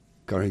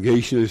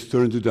Congregation is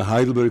turned to the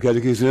Heidelberg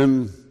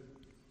Catechism,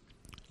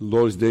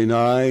 Lord's Day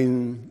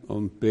 9,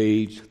 on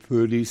page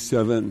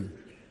 37.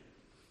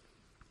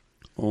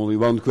 Only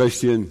one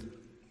question.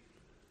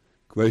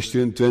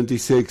 Question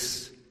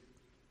 26.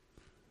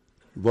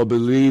 What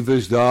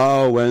believest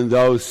thou when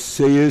thou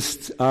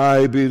sayest,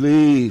 I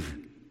believe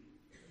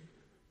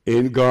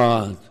in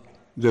God,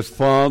 the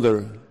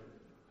Father,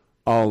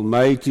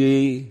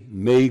 Almighty,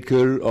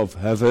 maker of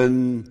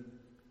heaven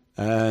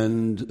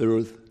and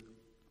earth?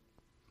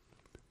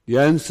 The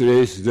answer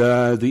is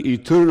that the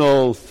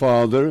eternal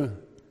Father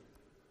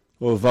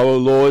of our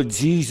Lord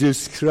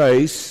Jesus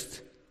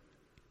Christ,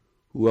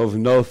 who of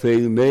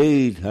nothing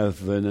made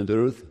heaven and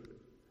earth,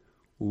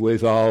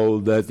 with all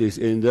that is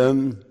in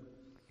them,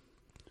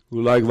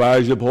 who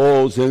likewise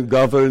upholds and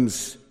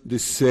governs the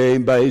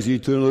same by his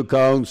eternal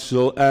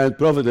counsel and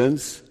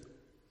providence,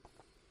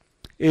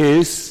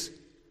 is,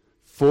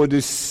 for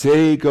the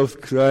sake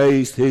of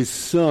Christ his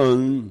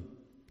Son,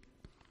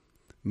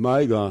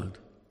 my God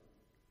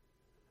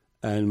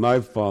and my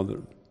Father,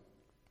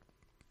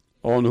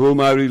 on whom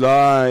I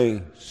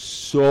rely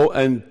so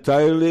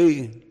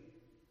entirely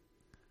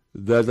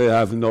that I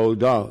have no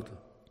doubt,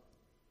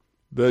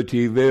 but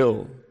he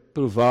will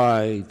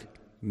provide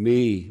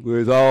me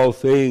with all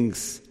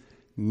things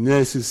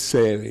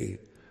necessary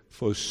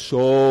for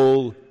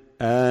soul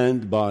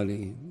and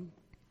body.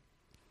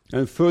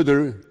 And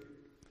further,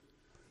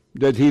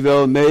 that he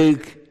will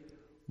make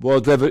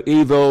whatever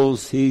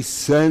evils he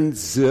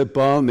sends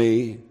upon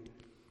me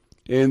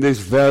in this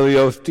valley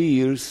of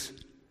tears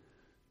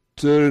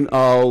turn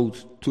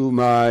out to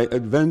my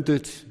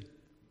advantage,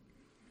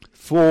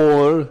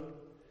 for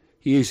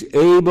he is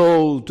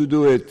able to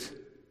do it,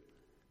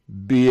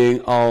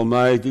 being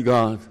Almighty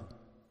God,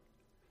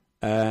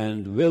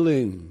 and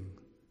willing,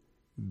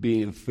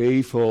 being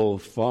faithful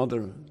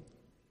Father.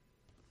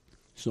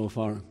 So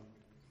far,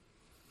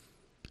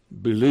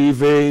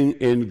 believing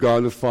in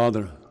God the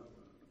Father,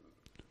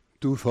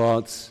 two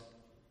thoughts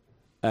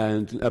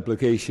and an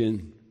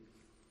application.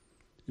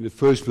 In the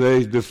first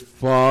place, the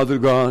Father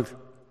God,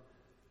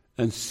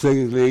 and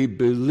secondly,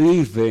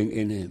 believing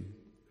in him.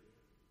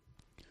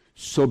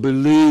 So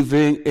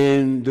believing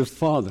in the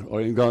Father, or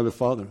in God the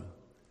Father.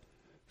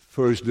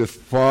 First, the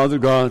Father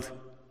God.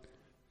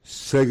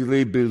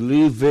 Secondly,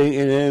 believing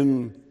in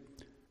him,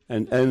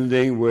 and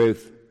ending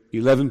with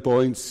 11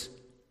 points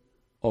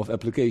of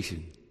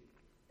application.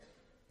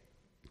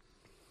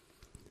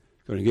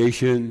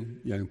 Congregation,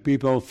 young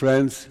people,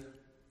 friends,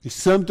 you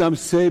sometimes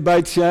say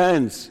by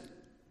chance,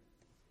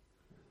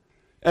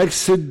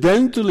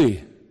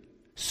 accidentally,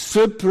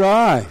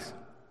 surprise.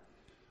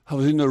 I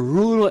was in a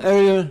rural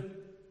area,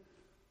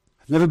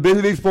 I've never been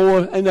there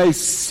before, and I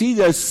see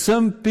that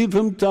some people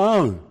from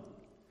town,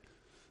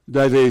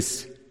 that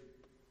is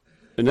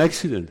an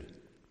accident.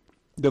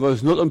 That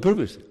was not on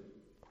purpose.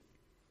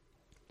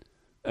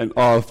 And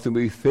often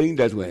we think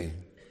that way.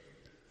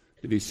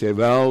 We say,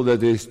 well,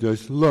 that is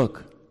just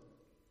luck,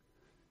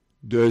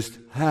 just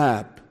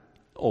hap,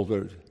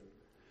 altered,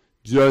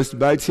 just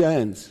by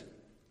chance.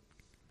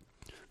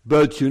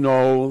 But you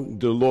know,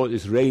 the Lord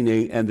is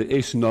reigning, and there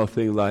is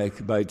nothing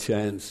like by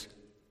chance.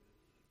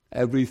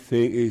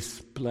 Everything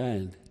is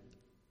planned.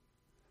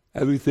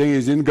 Everything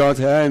is in God's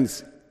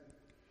hands.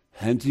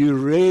 And he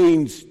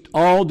reigns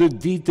all the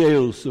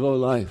details of our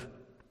life.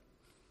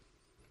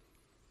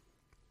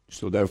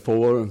 So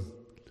therefore,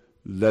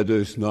 let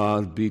us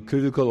not be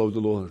critical of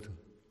the Lord.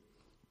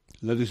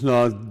 Let us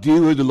not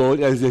deal with the Lord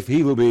as if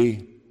he will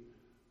be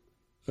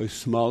a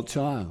small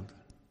child.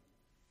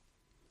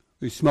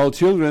 With small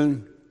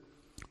children,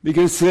 we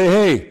can say,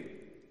 hey,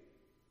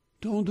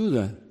 don't do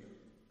that.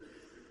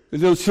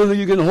 With little children,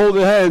 you can hold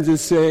their hands and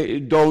say,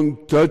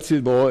 don't touch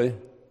it, boy.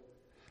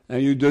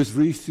 And you just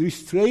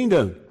restrain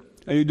them.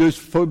 And you just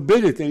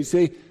forbid it. And you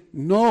say,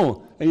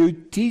 no. And you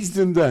teach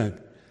them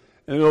that.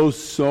 And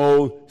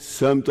also,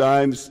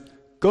 sometimes,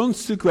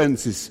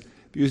 consequences.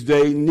 Because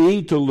they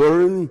need to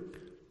learn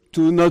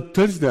to not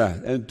touch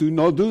that and to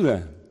not do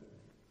that.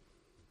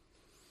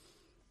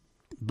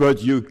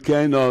 But you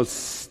cannot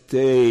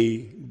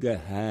stay the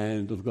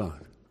hand of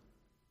God.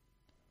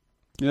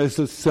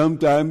 So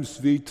sometimes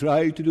we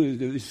try to do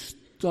it.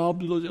 Stop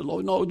the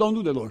Lord. No, don't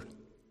do that, Lord.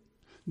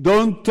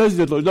 Don't touch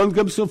that, Lord. Don't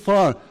come so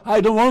far. I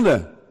don't want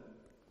that.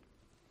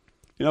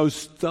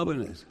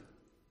 Stubbornness.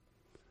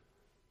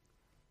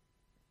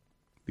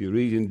 We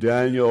read in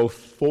Daniel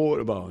 4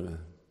 about it.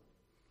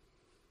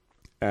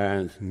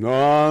 And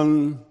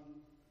none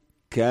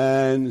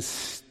can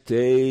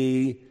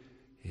stay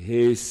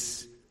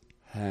his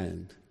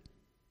hand.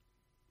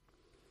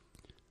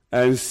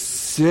 And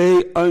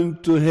say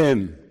unto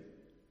him,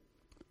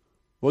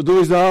 what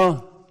doest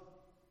thou?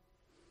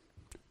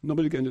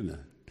 Nobody can do that.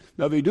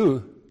 Now we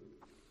do.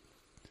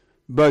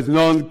 But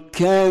none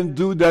can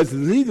do that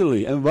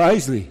legally and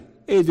wisely.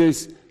 It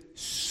is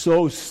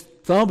so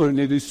stubborn,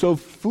 it is so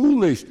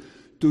foolish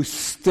to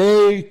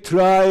stay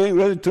trying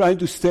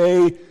to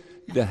stay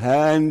the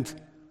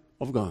hand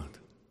of God.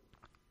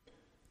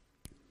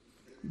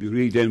 We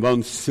read in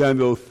 1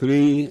 Samuel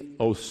 3,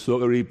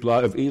 also a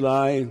reply of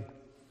Eli,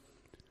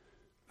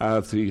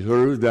 after he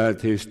heard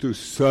that his 2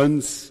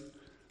 sons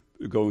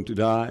were going to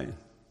die.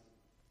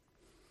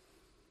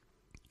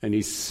 And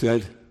he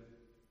said,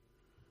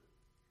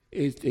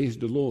 "It is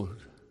the Lord.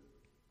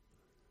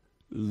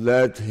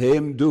 Let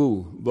him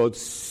do what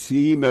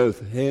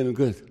seemeth him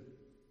good."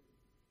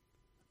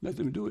 Let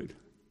him do it.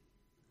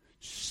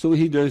 So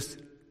he just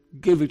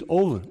give it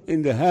over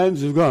in the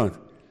hands of God,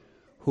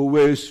 who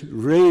is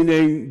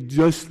reigning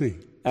justly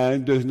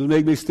and does not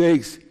make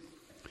mistakes.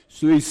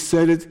 So he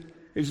said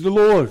it's the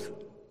Lord.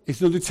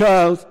 It's not a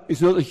child,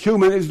 it's not a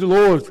human, it's the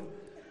Lord.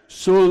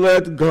 So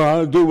let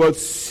God do what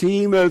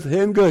seemeth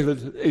him good,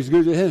 what is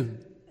good to him.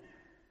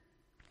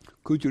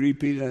 Could you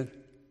repeat that?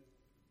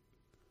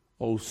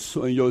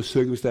 Also in your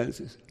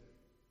circumstances.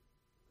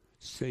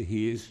 Say,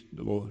 he is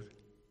the Lord.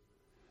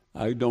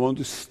 I don't want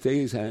to stay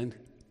his hand.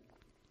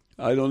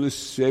 I don't want to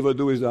say what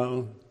doest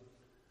thou.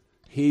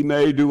 He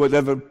may do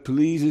whatever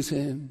pleases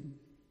him.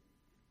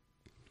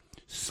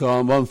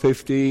 Psalm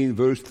 115,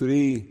 verse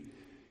 3.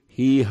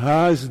 He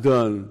has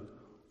done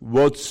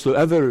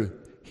whatsoever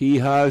he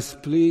has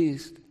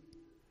pleased.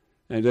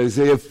 And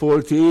Isaiah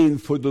 14,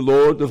 for the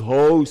Lord of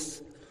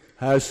hosts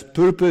has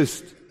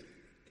purposed.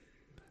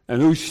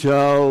 And who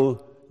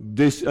shall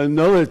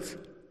disannul it?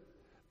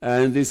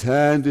 And his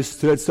hand is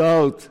stretched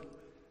out.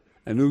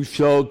 And who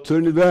shall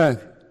turn it back?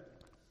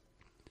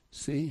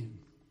 See,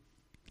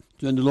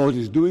 when the Lord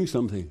is doing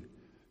something,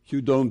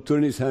 you don't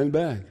turn his hand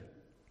back.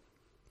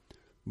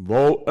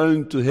 Woe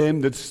unto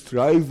him that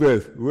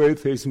striveth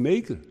with his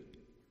maker.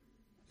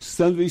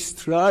 Son, we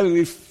strive,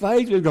 we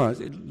fight with God.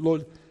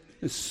 Lord,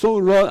 it's so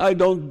wrong, I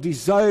don't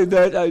desire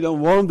that, I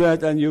don't want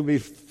that, and you will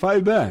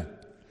fight back.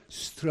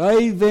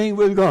 Striving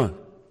with God.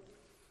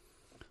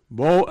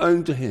 Woe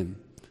unto him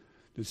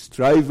that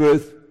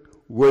striveth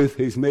with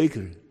his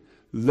maker.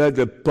 Let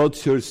the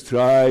potsherd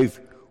strive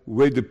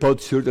with the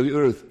potsherd of the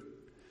earth.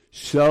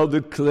 Shall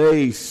the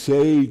clay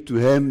say to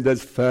him that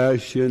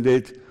fashioned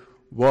it,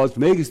 what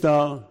makest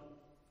thou?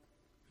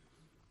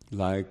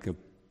 Like a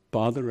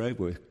potter, right,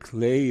 with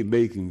clay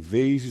making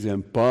vases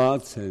and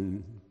pots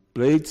and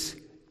plates.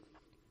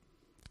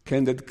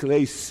 Can that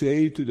clay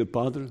say to the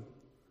potter,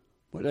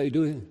 what are you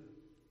doing?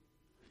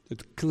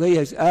 That clay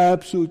has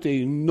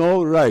absolutely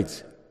no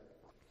right.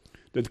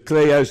 That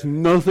clay has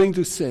nothing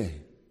to say.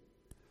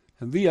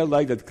 And we are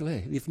like that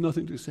clay. We have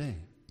nothing to say.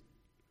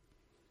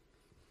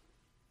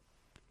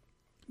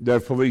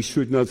 Therefore, we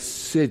should not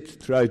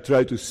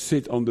try to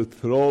sit on the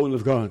throne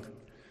of God.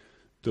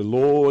 The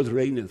Lord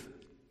reigneth.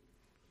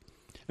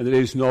 And there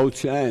is no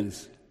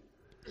chance.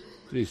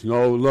 There is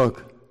no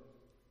luck.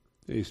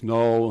 There is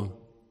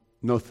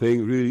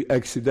nothing really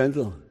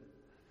accidental.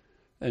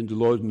 And the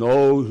Lord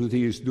knows what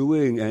he is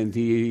doing, and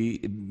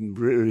he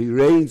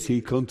reigns,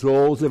 he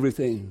controls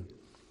everything.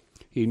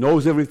 He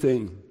knows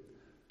everything.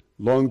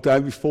 Long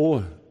time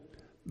before.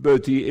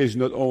 But he is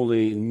not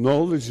only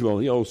knowledgeable,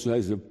 he also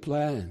has a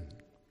plan.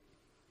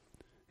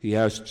 He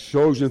has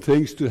chosen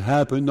things to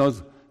happen not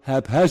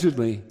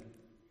haphazardly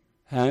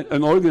and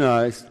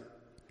unorganized,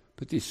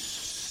 but is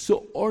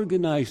so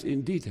organized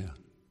in detail.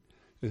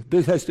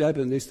 This has to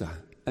happen this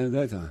time and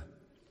that time.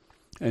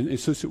 And in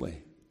such a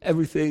way.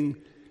 Everything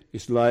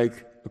is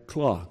like a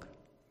clock.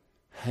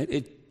 And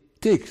it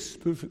ticks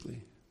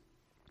perfectly.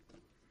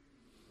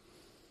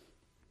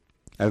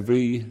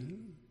 Every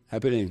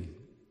happening,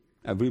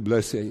 every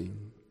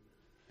blessing,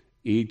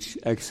 each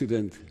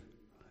accident,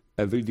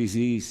 every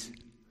disease,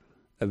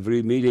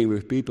 every meeting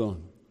with people,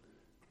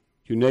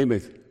 you name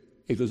it,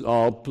 it was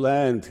all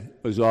planned,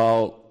 it was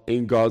all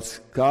in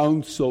God's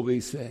counsel, we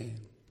say.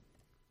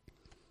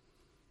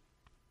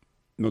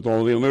 Not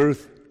only on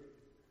earth,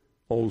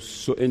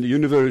 also in the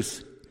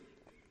universe,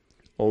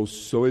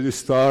 also in the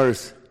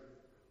stars.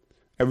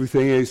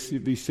 Everything is,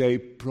 we say,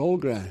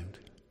 programmed.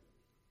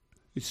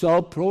 It's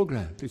all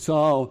programmed. It's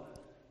all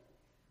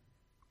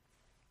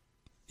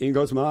in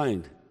God's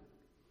mind.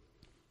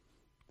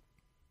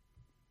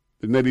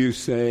 But maybe you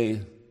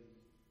say,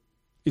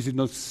 is it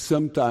not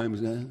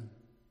sometimes then?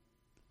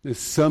 That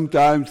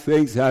sometimes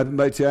things happen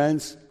by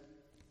chance?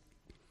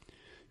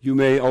 You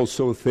may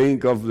also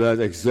think of that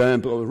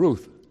example of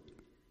Ruth.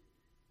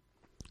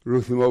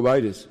 Ruth the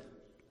Moabitess.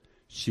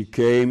 She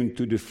came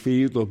to the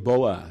field of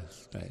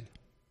Boaz, right?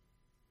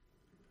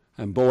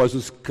 And Boaz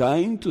was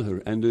kind to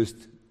her and just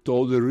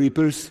told the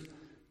reapers,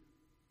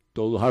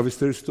 told the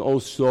harvesters to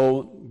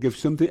also give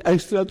something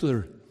extra to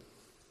her.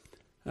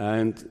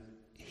 And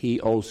he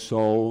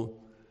also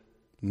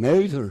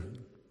married her.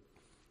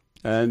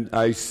 And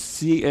I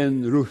see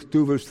in Ruth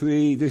 2 verse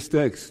 3 this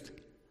text.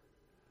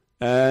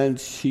 And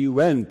she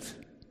went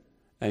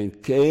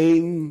and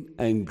came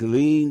and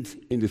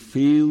gleaned in the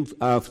field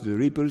after the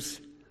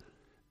reapers,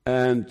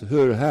 and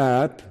her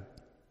hap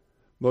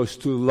was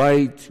to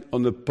light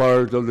on the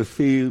part of the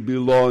field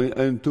belonging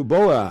unto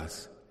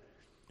Boaz,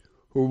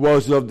 who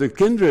was of the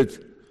kindred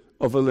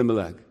of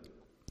Elimelech.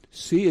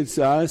 See, it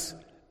says,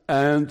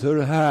 and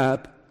her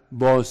hap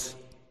was,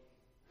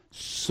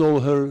 so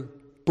her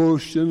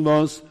portion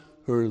was,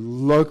 her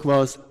luck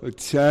was, her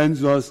chance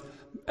was,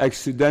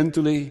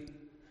 accidentally,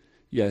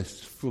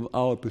 yes, from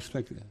our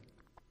perspective.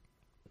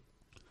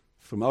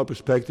 From our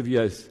perspective,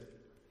 yes,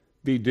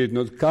 we did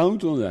not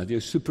count on that. We are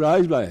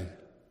surprised by it.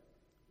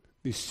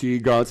 We see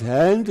God's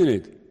hand in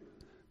it.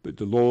 But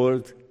the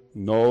Lord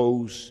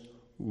knows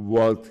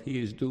what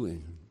He is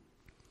doing.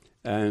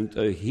 And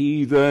a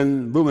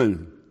heathen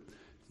woman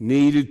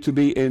needed to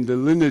be in the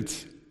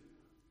lineage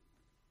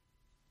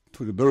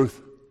to the birth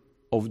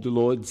of the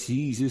Lord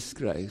Jesus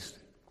Christ.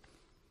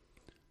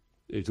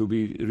 It will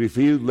be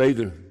revealed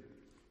later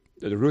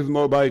that Ruth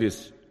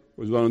Moabitess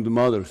was one of the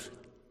mothers,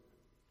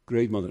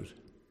 great mothers,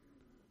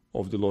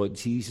 of the Lord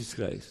Jesus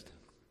Christ.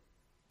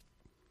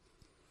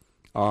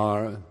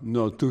 Are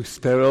not 2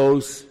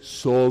 sparrows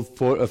sold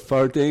for a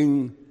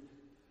farthing,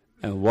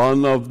 and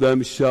one of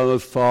them shall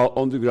not fall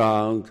on the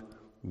ground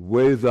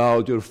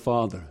without your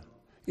Father?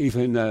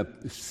 Even a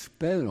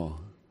sparrow,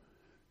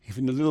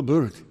 even a little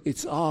bird,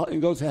 it's all in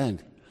God's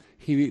hand.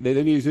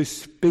 Then He is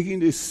just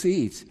picking the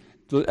seeds,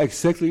 so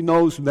exactly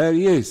knows where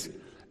He is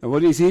and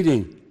what He's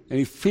eating, and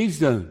He feeds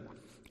them.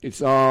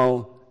 It's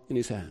all in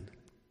His hand.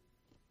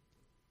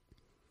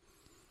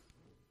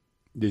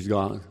 This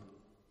God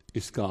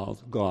is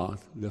called God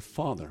the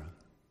Father.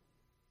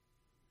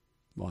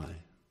 Why?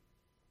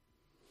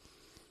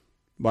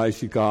 Why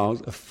is He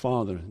called a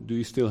father? Do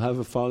you still have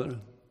a father?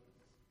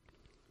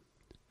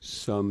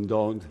 Some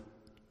don't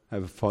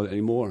have a father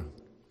anymore.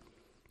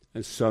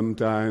 And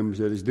sometimes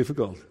that is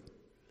difficult.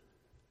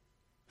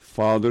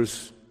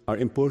 Fathers are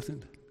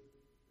important.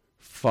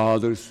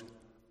 Fathers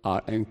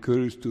are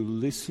encouraged to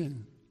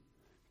listen,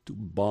 to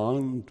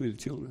bond with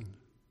children,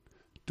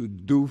 to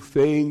do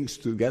things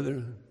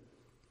together,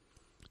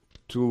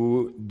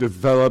 to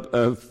develop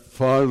a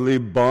fatherly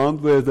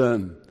bond with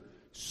them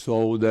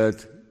so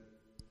that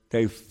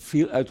they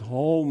feel at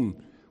home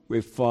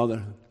with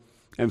Father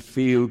and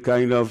feel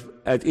kind of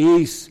at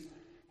ease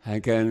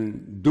and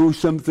can do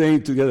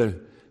something together.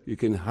 You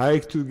can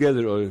hike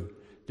together or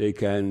they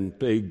can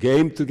play a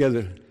game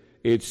together.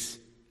 It's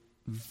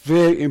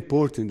very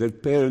important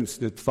that parents,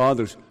 that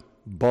fathers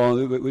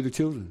bond with the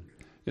children.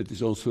 It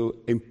is also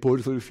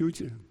important for the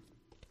future.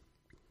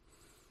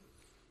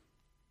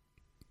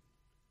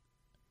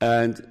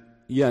 And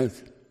yet,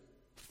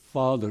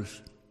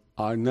 fathers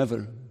are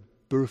never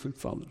perfect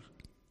fathers.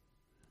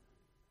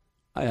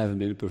 I haven't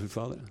been a perfect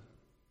father.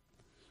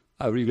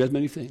 I regret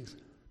many things.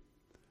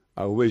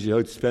 I wish I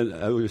would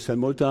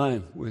spend more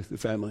time with the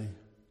family.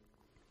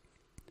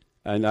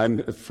 And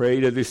I'm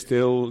afraid that is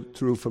still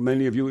true for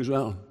many of you as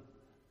well.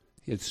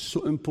 It's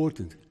so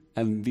important,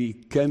 and we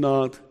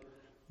cannot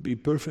be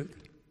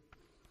perfect.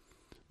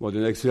 What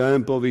an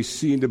example we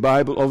see in the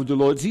Bible of the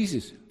Lord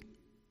Jesus.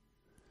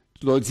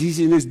 The Lord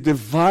Jesus in His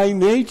divine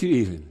nature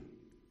even.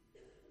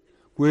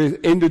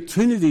 Within the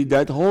Trinity,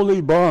 that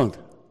holy bond.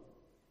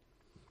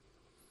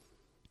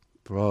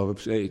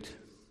 Proverbs 8.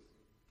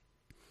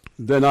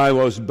 Then I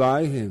was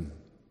by Him,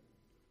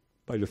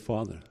 by the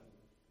Father,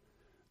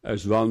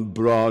 as one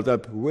brought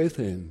up with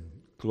Him,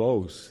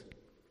 close.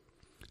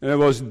 And I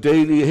was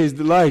daily His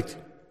delight,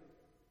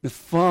 the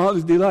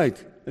Father's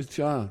delight as a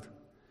child,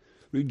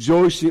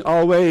 rejoicing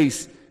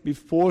always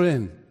before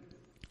Him,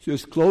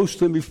 just close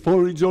to Him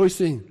before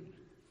rejoicing.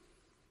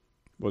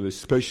 What a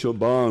special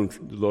bond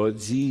the Lord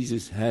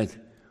Jesus had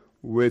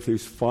with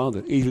His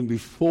Father, even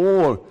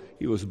before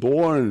He was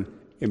born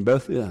in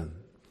Bethlehem.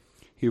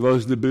 He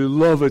was the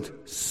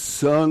beloved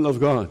Son of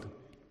God.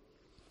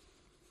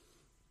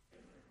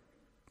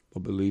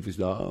 What believest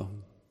thou?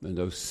 When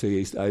thou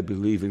sayest, I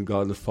believe in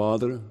God the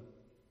Father,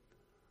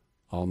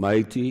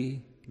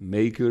 Almighty,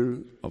 Maker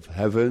of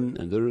heaven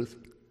and earth,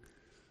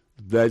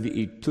 that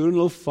the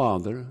eternal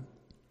Father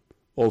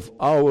of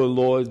our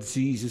Lord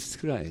Jesus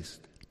Christ,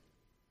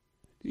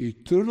 the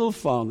eternal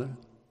Father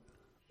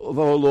of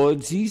our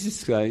Lord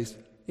Jesus Christ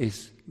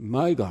is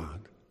my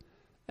God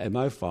and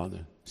my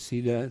Father. See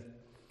that?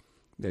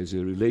 There's a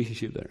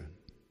relationship there.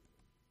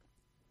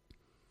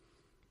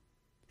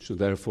 So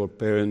therefore,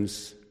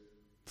 parents,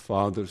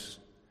 fathers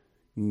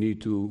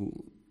need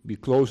to be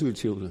close with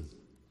children.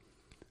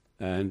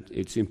 And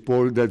it's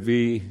important that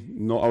we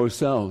know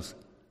ourselves,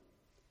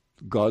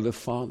 God the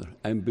Father,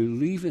 and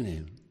believe in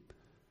Him.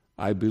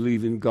 I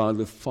believe in God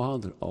the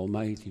Father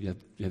Almighty. You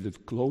have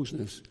that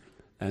closeness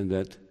and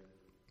that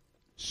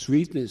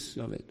sweetness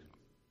of it.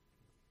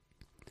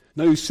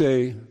 Now you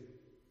say,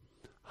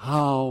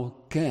 how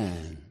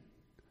can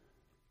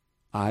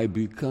I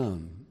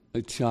become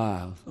a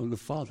child of the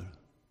Father?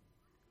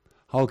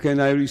 How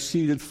can I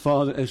receive that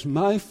Father as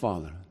my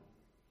Father?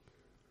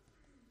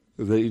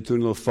 The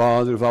eternal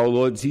Father of our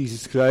Lord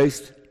Jesus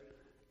Christ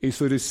is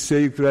for the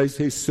sake of Christ,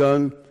 His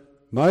Son,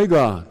 my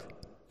God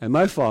and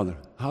my Father.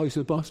 How is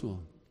it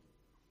possible?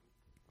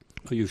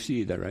 Well, you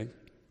see that, right?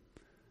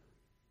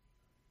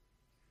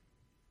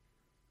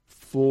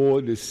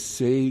 For the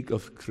sake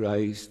of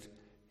Christ,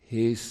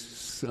 His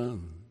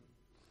Son.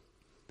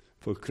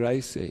 For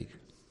Christ's sake.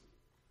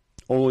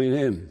 Only in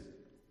Him.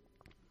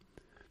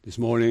 This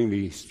morning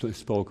we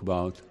spoke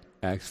about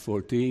Acts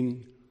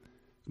 14,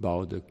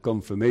 about the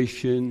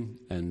confirmation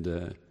and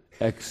the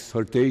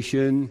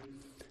exhortation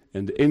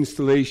and the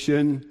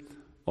installation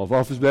of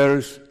office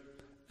bearers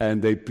And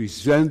they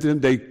present them,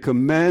 they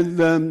commend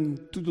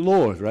them to the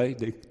Lord, right?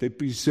 They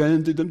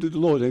presented them to the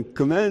Lord and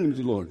commend them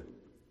to the Lord.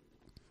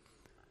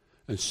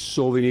 And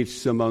so we need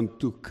someone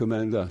to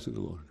commend us to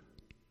the Lord,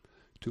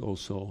 to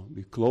also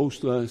be close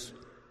to us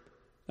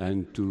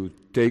and to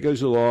take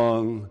us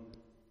along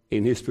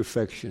in His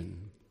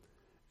perfection.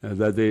 And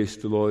that is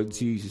the Lord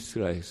Jesus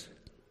Christ.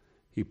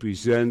 He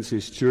presents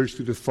His church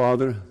to the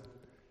Father.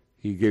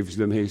 He gives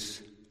them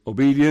His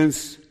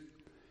obedience.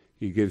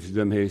 He gives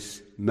them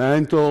His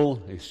mantle,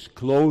 His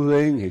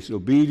clothing, His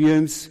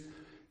obedience,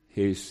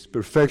 His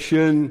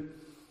perfection.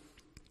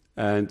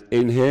 And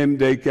in Him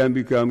they can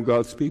become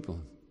God's people.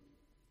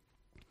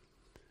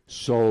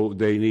 So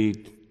they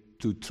need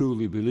to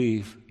truly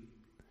believe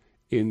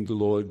in the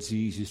Lord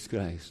Jesus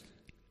Christ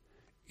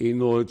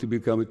in order to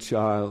become a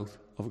child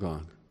of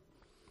God.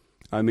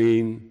 I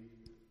mean,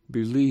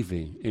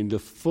 believing in the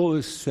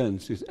fullest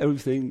sense is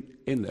everything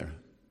in there,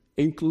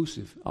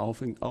 inclusive, all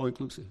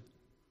inclusive.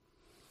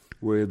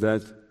 With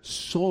that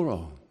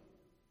sorrow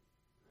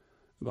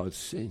about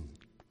sin,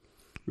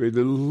 with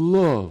the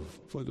love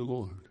for the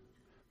Lord,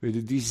 with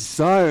the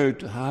desire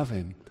to have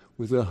Him,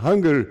 with the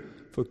hunger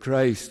for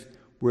Christ,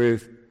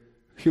 with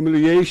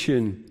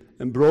humiliation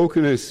and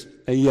brokenness,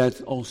 and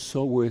yet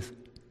also with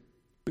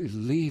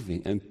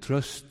believing and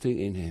trusting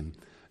in Him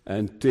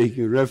and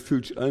taking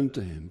refuge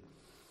unto Him.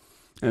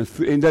 And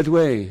in that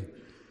way,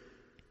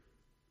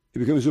 it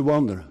becomes a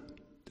wonder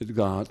that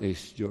God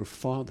is your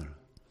Father.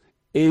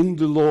 In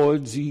the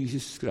Lord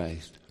Jesus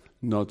Christ,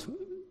 not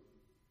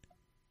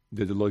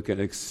that the Lord can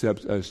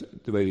accept us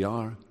the way we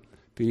are.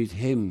 We need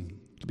Him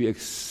to be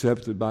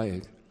accepted by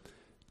it.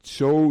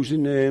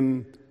 Chosen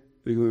Him,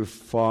 become a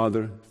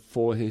Father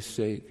for His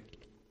sake.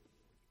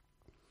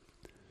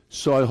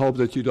 So I hope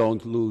that you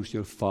don't lose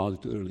your Father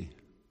too early.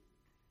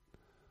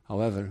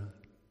 However,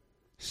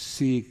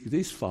 seek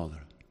this Father.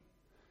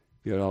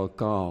 We are all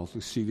called to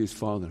seek this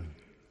Father,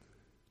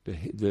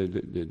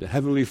 the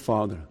Heavenly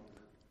Father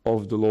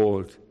of the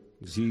Lord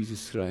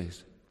Jesus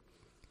Christ.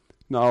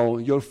 Now,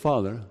 your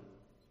Father,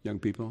 young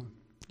people,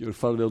 your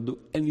Father will do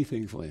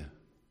anything for you.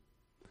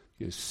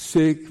 You're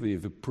sick, when you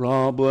have a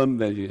problem,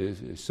 when you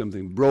have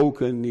something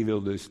broken, He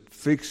will just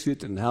fix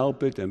it and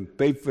help it and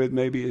pay for it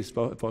maybe as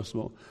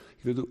possible.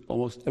 He will do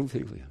almost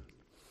everything for you.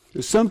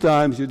 Because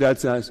sometimes your dad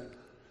says,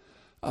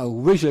 I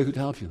wish I could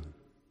help you.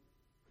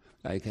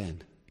 I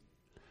can't.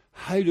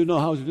 I don't know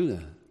how to do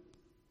that.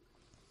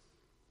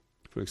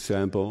 For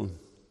example,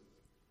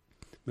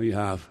 when you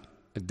have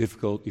a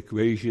difficult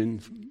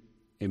equation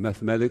in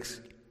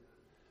mathematics,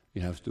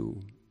 you have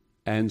to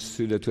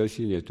answer that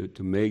question, you have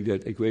to make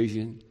that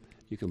equation.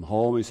 You come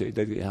home and say,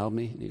 Dad, can you help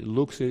me? And he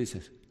looks at it and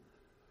says,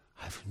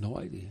 I have no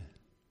idea.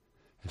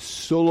 It's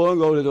so long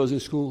ago that I was in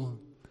school.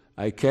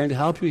 I can't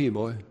help you here,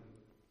 boy.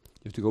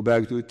 You have to go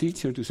back to a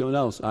teacher, to someone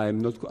else. I'm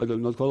not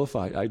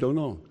qualified. I don't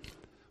know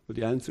what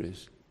the answer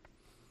is.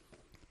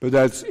 But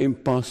that's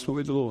impossible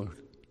with the Lord.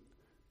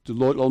 The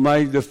Lord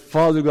Almighty, the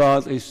Father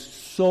God, is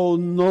so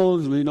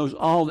knowledgeable. He knows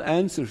all the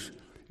answers.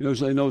 He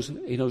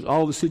knows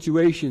all the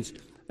situations.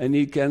 And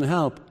He can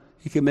help.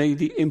 He can make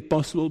the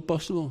impossible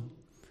possible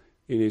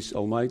in His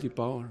almighty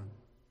power.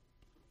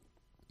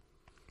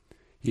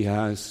 He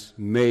has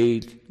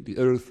made the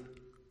earth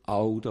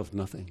out of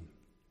nothing.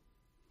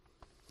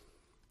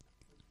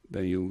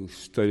 When you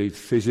studied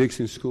physics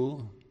in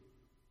school,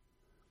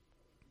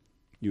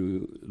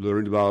 you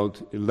learned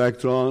about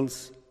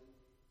electrons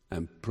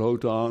and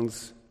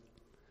protons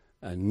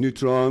and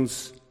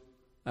neutrons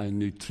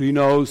and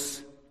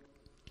neutrinos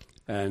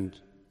and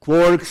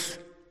quarks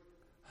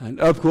and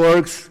up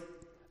quarks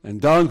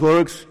and down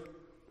quarks.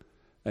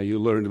 And you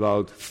learned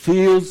about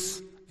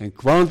fields and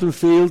quantum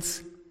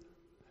fields.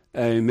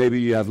 And maybe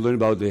you have learned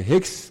about the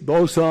Higgs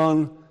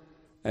boson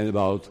and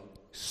about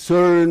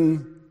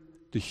CERN,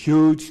 the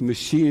huge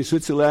machine in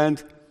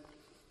Switzerland.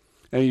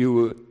 And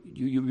you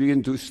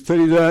begin to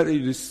study that, and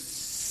you just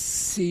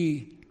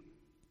see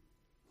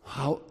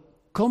how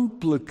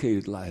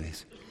complicated life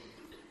is.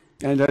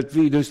 And that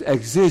we just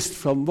exist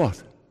from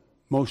what?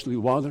 Mostly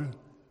water,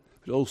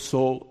 but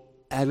also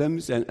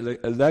atoms and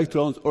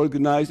electrons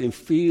organized in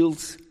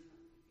fields,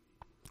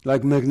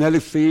 like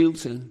magnetic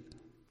fields. And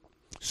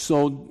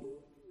so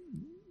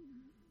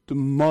the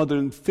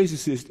modern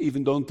physicists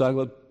even don't talk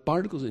about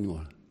particles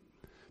anymore.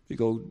 They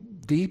go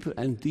deeper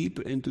and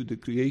deeper into the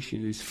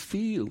creation, these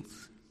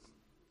fields.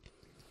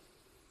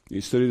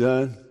 You study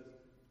that,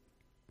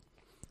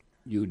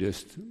 you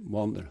just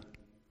wonder.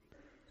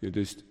 You're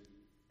just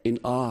in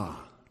awe.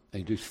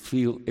 And you just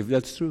feel, if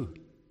that's true,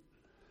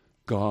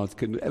 God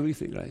can do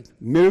everything, right?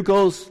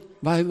 Miracles,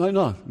 why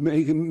not?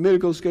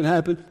 Miracles can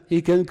happen.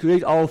 He can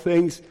create all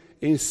things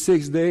in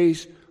 6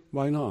 days.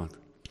 Why not?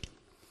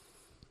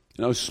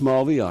 And how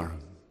small we are,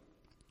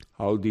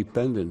 how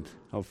dependent,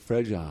 how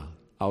fragile.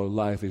 Our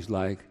life is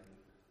like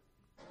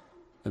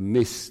a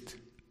mist,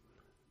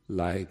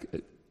 like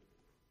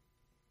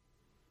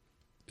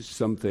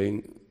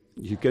something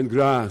you can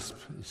grasp,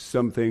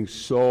 something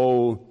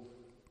so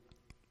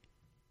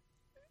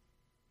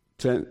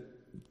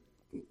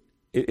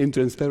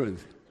intransparent.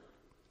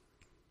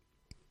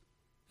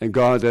 And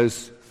God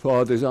has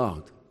thought this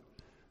out,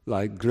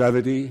 like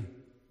gravity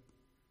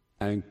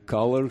and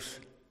colors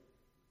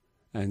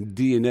and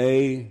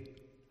DNA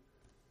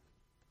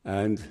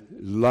and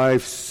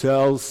life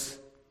cells.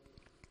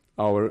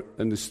 Our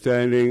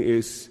understanding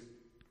is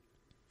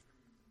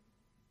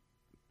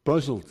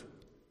puzzled.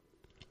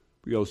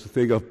 We also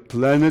think of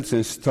planets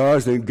and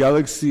stars and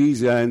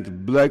galaxies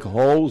and black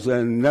holes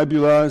and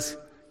nebulas.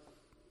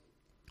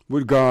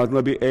 Would God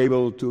not be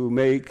able to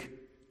make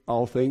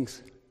all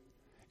things?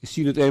 Is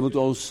He not able to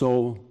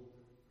also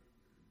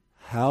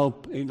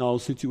help in all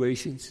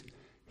situations?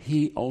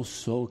 He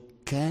also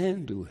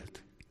can do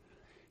it.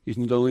 He's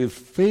not only a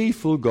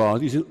faithful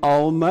God, He's an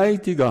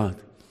almighty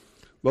God.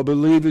 What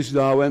believest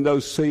thou when thou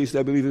sayest,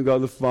 I believe in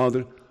God the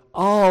Father,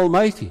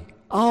 Almighty,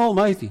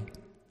 Almighty.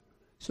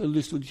 So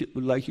this would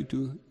like you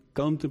to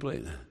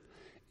contemplate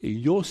in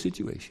your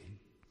situation.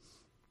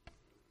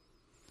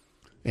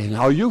 And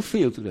how you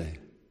feel today.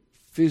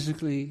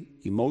 Physically,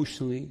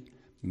 emotionally,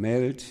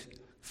 marriage,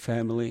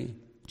 family,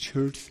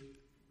 church,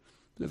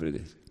 whatever it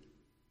is.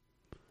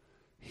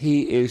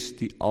 He is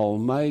the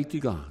Almighty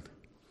God.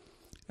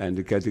 And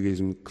the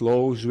Catechism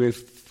closes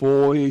with,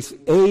 for He is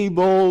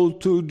able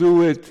to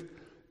do it,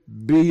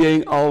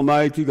 being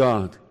Almighty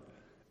God,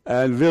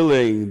 and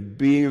willing,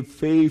 being a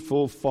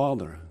faithful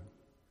Father.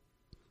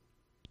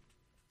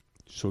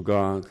 So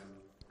God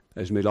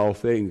has made all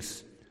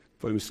things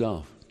for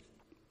Himself.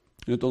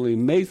 Not only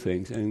made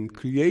things and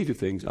created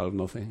things out of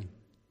nothing,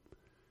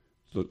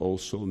 but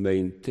also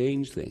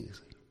maintains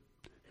things.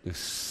 The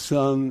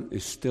sun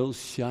is still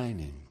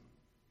shining.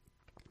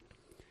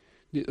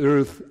 The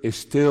earth is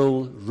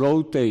still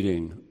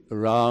rotating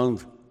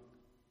around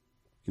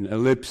in an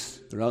ellipse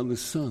around the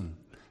sun.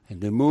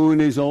 And the moon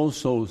is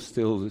also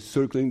still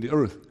circling the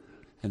earth.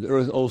 And the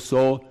earth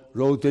also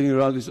rotating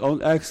around its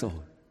own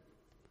axle.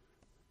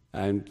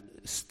 And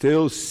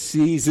still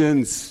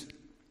seasons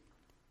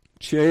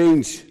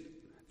change.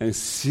 And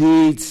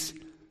seeds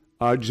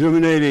are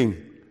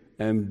germinating.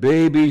 And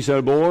babies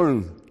are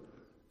born.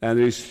 And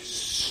there is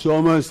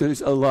so much that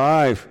is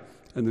alive.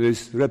 And there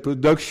is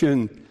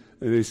reproduction.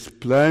 And there is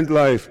plant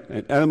life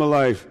and animal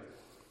life.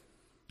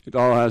 It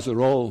all has a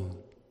role.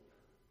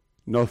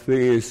 Nothing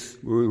is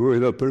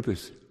without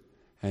purpose.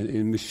 And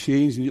in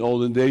machines in the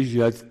olden days,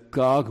 you had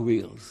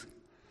cogwheels.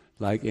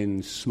 Like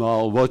in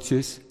small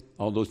watches,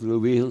 all those little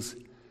wheels.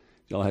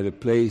 They all had a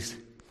place.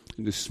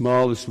 And the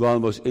smallest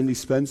one was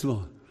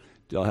indispensable.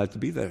 They all had to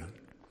be there.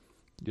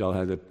 They all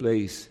had a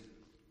place.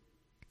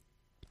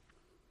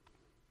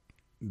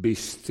 Be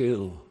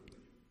still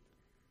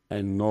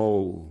and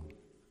know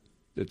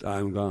that I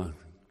am God.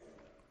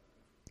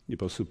 The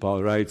Apostle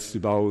Paul writes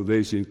about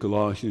this in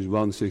Colossians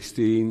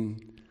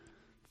 1:16.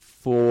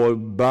 For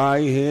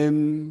by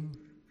Him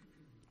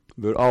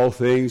were all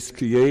things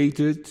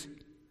created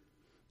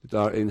that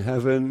are in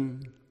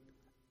heaven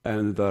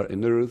and that are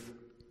in earth,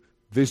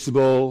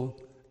 visible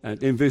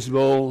and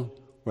invisible,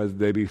 whether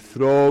they be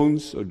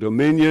thrones or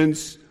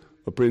dominions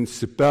or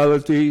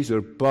principalities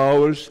or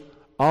powers,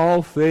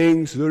 all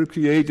things were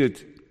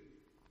created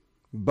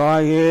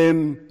by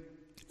Him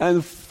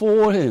and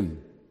for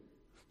Him.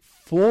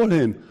 For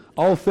Him.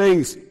 All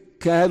things,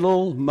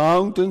 cattle,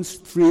 mountains,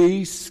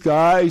 trees,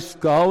 skies,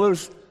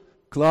 colors,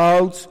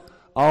 clouds,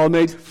 all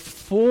made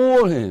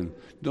for Him.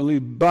 Not only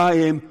by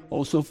Him,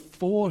 also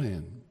for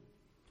Him.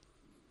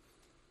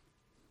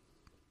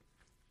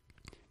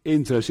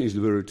 Interesting is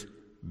the word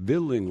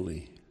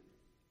willingly.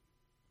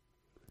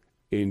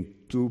 In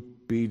 2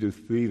 Peter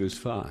 3 verse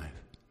 5.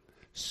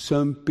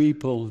 Some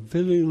people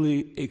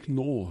willingly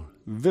ignore,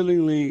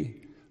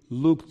 willingly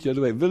look the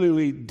other way,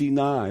 willingly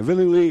deny,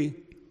 willingly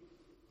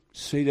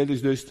say that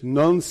is just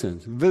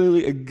nonsense,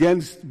 willingly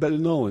against better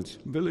knowledge,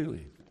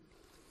 willingly.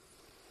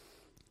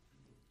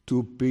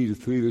 2 Peter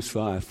 3 verse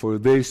 5. For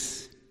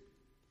this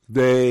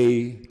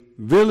they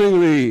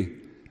willingly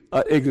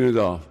are ignorant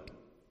of.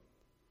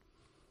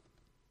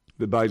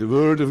 That by the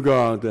word of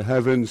God the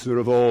heavens were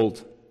of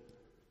old,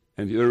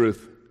 and the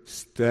earth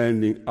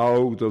standing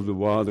out of the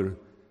water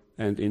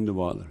and in the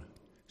water.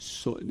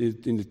 So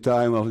in the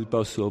time of the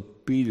Apostle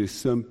Peter,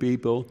 some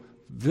people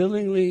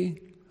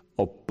willingly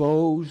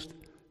opposed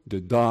the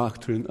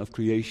doctrine of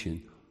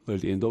creation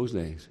already in those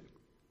days.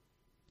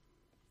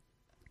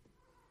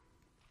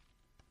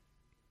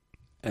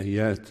 And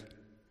yet,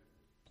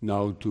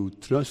 now to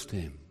trust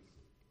Him,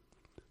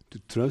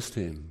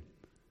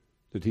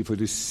 that He, for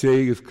the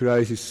sake of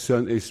Christ, His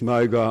Son, is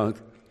my God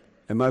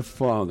and my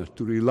Father,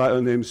 to rely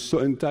on Him so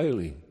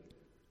entirely,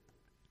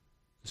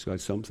 it's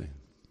quite something.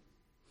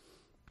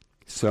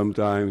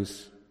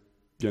 Sometimes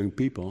young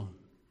people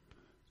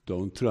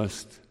don't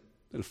trust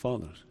their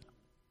fathers.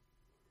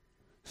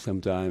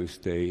 Sometimes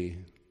they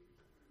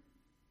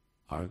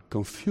are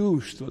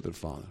confused with their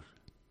fathers.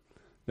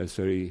 That's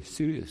very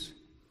serious.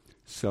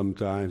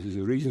 Sometimes there's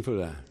a reason for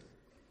that.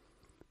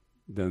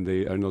 Then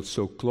they are not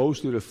so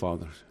close to their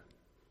fathers.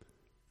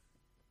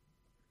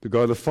 The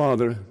God the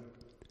Father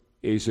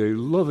is a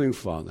loving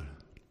Father,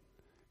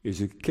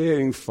 is a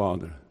caring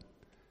Father.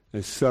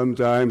 And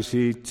sometimes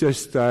He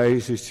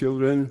chastises His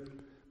children,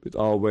 but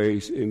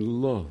always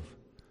in love,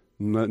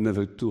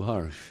 never too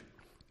harsh,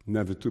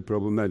 never too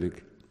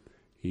problematic.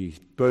 He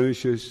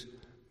punishes,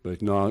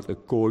 but not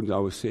according to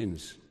our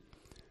sins.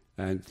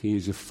 And he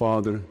is a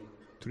father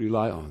to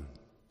rely on.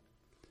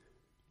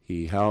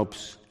 He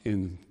helps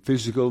in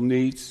physical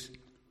needs,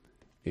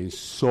 in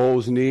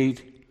soul's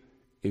need,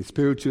 in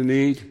spiritual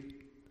need,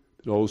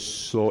 but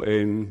also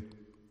in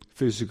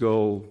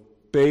physical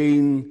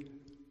pain,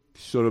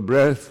 short of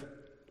breath,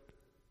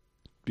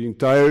 being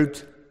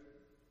tired,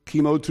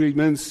 chemo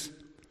treatments,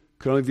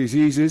 chronic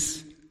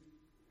diseases.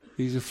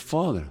 He's a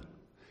father.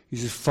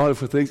 He's a father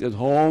for things at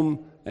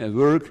home, at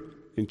work,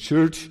 in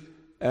church,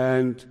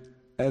 and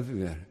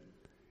everywhere,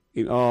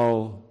 in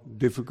all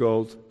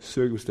difficult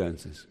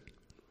circumstances,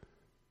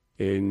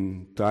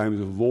 in times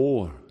of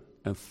war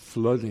and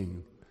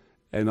flooding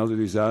and other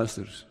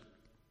disasters.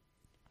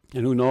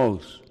 And who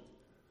knows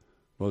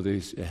what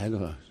is ahead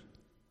of us?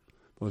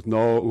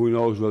 Who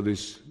knows what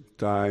this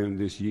time,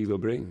 this year will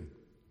bring?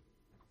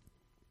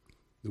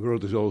 The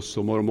world is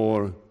also more and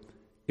more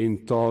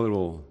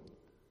intolerable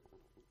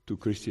to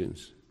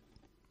Christians.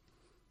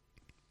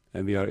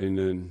 And we are in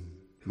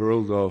a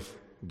world of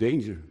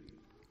danger.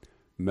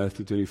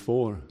 Matthew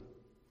 24.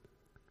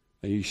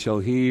 And ye shall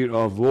hear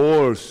of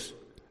wars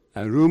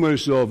and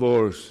rumors of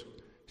wars.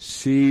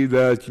 See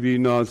that ye be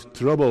not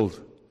troubled,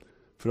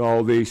 for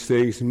all these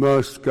things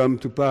must come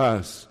to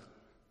pass,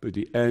 but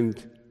the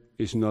end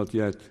is not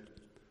yet.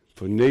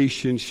 For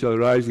nation shall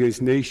rise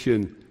against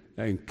nation,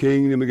 and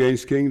kingdom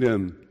against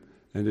kingdom,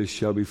 and there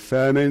shall be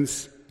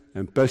famines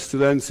and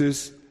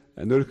pestilences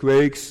and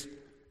earthquakes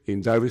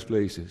in divers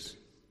places.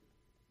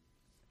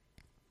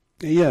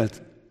 And yet,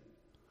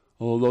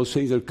 all those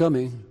things are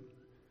coming.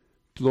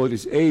 The Lord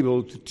is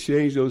able to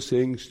change those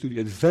things to the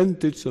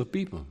advantage of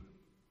people.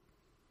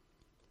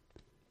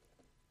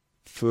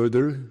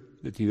 Further,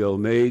 that he will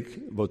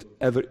make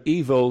whatever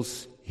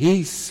evils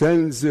he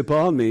sends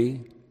upon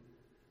me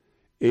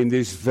in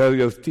this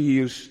valley of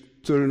tears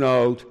turn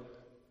out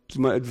to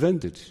my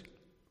advantage.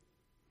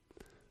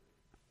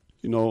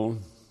 You know,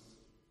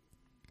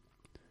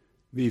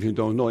 we even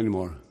don't know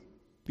anymore.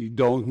 We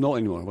don't know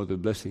anymore what the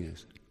blessing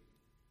is.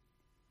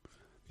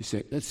 We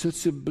say, that's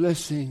such a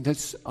blessing,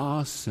 that's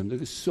awesome,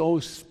 that is so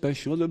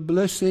special. What a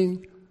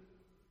blessing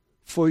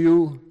for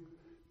you.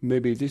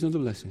 Maybe it is not a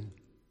blessing.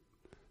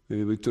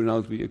 Maybe it will turn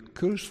out to be a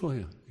curse for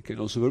you. It can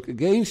also work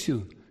against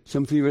you.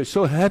 Something you're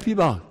so happy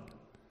about.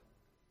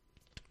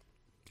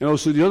 And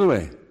also the other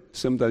way.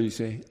 Sometimes you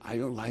say, I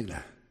don't like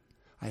that.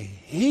 I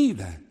hate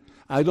that.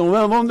 I don't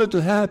want that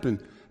to happen.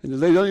 And then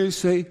later on you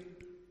say,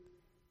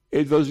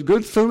 it was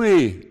good for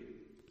me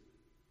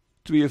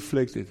to be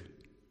afflicted.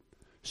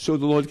 So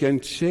the Lord can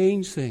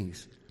change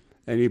things.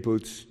 And he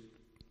puts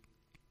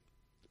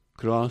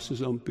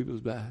crosses on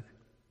people's back.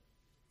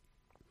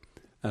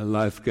 And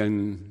life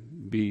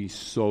can be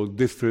so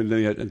different than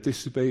you had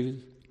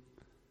anticipated.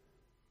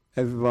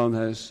 Everyone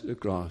has a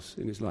cross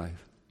in his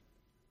life.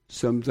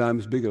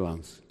 Sometimes bigger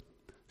ones.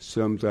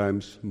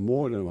 Sometimes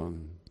more than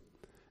one.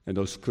 And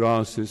those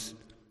crosses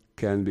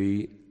can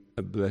be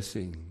a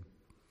blessing.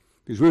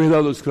 Because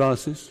without those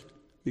crosses,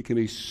 we can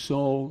be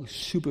so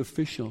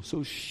superficial,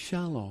 so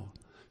shallow,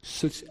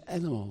 such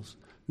animals,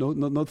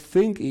 not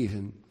think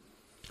even.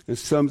 And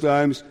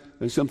sometimes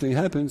when something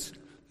happens,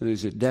 there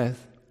is a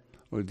death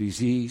or a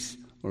disease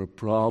or a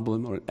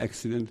problem or an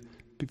accident,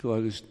 people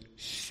are just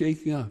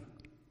shaking up,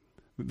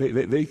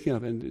 waking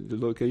up, and the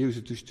Lord can use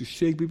it to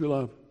shake people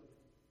up.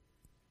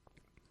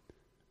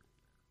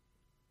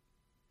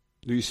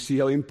 Do you see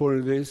how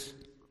important it is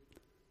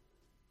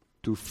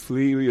to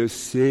flee your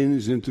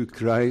sins into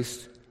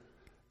Christ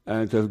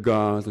and to have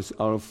God as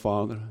our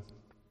Father?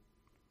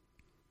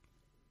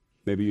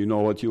 Maybe you know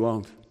what you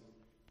want,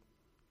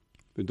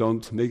 but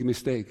don't make a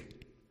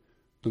mistake.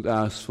 Don't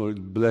ask for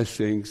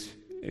blessings,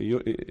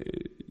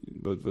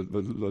 but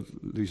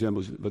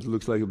resembles what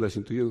looks like a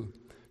blessing to you.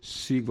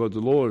 Seek what the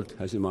Lord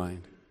has in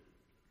mind.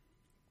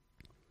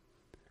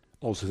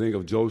 Also think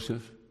of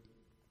Joseph,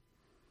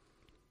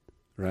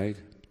 right?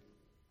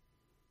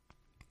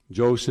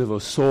 Joseph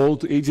was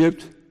sold to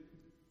Egypt.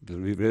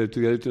 We read it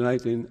together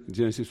tonight in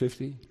Genesis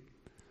 50.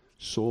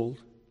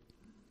 Sold.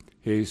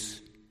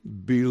 His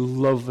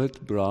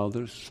beloved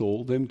brother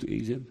sold him to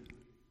Egypt.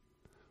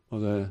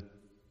 What a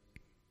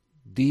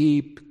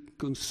deep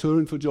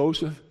concern for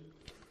Joseph.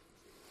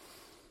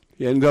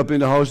 He ended up in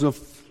the house of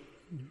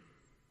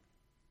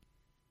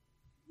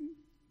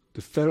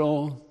the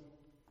Pharaoh.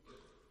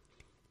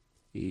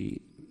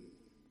 He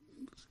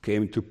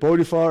came to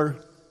Potiphar.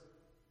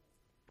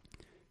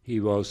 He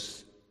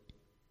was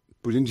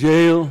put in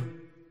jail,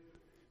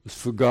 was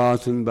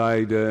forgotten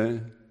by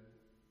the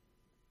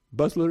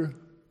butler,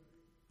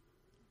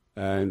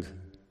 and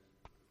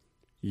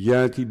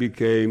yet he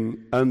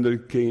became under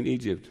king in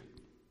Egypt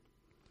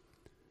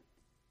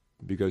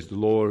because the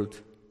Lord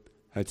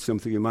had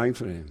something in mind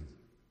for him.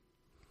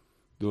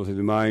 The Lord had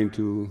in mind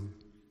to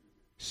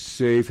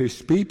save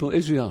his people,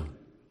 Israel,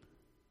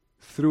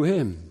 through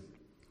him.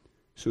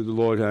 So the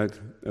Lord had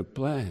a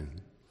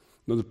plan,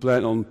 not a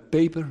plan on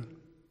paper,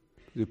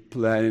 the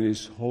plan in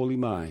his holy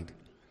mind.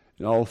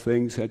 And all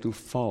things had to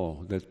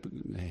follow that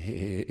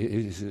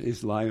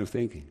his line of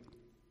thinking.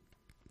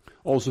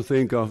 Also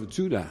think of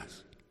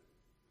Judas.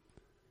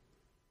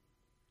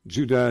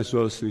 Judas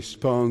was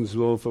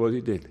responsible for what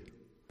he did.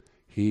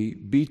 He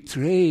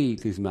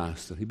betrayed his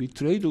master. He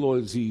betrayed the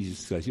Lord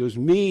Jesus Christ. He was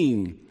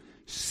mean.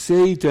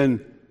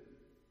 Satan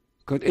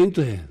got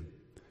into him.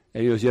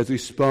 And he was yet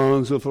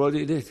responsible for what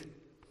he did.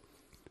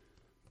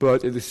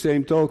 But at the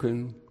same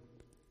token,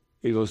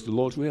 it was the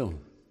Lord's will.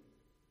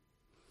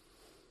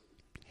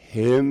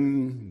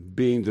 Him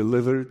being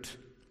delivered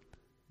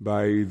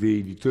by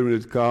the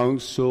determinate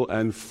counsel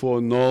and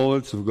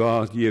foreknowledge of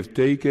God ye have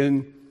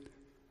taken,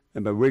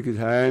 and by wicked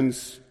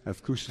hands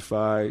have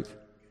crucified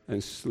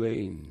and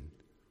slain.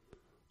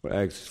 Or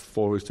Acts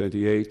 4 verse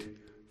 28,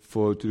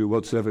 for to do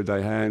whatsoever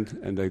thy hand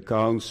and thy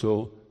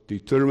counsel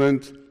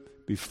determined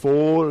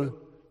before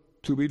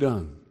to be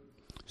done.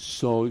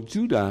 So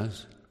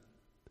Judas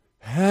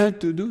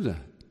had to do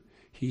that.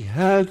 He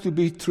had to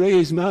betray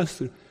his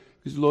master.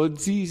 His Lord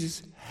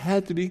Jesus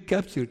had to be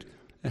captured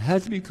and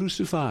had to be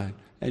crucified,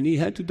 and he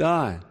had to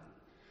die.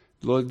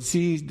 The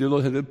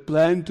Lord had a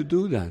plan to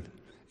do that.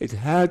 It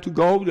had to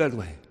go that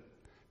way.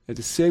 At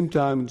the same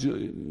time,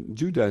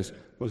 Judas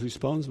was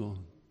responsible.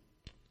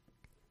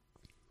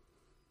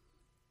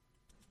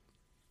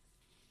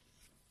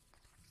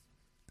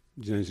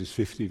 Genesis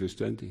 50 verse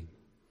 20.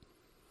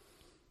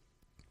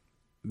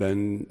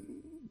 When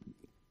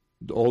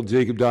the old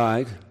Jacob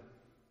died,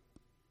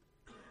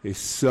 his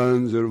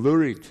sons are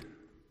worried.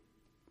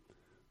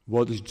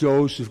 What is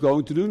Joseph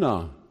going to do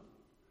now?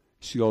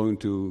 Is he going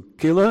to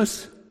kill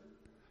us?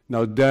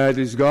 Now Dad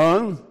is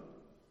gone.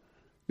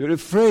 They're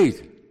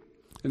afraid.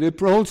 And they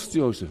approached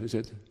Joseph and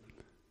said,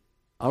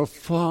 our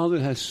father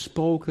has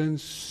spoken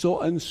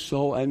so,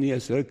 and he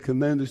has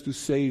recommended us to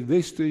say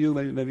this to you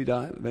when we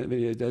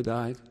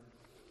died.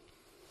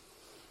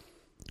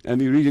 And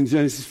we read in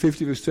Genesis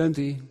 50 verse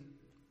 20,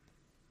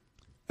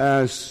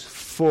 as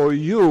for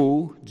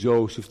you,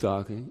 Joseph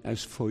talking,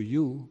 as for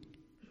you,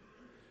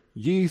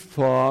 ye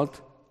thought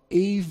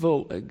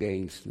evil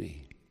against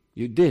me.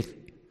 You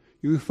did.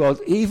 You thought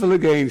evil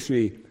against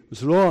me. It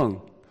was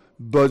wrong.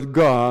 But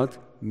God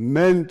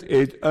meant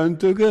it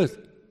unto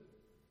good,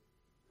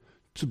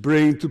 to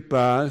bring to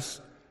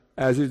pass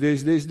as it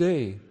is this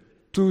day,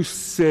 to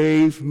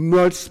save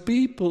much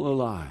people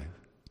alive.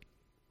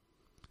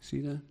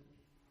 See that?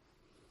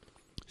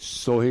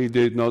 So he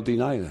did not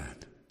deny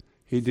that.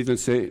 He didn't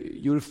say,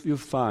 you're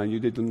fine, you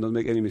did not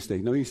make any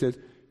mistake. No, he said,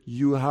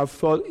 you have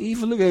thought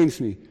evil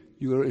against me.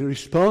 You are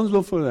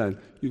responsible for that.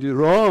 You did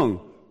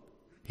wrong.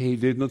 He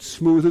did not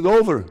smooth it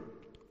over.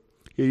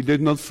 He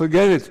did not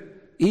forget it.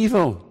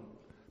 Evil.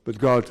 But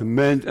God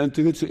meant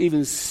unto it. So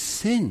even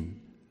sin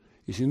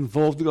is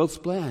involved in God's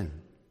plan.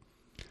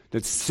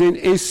 That sin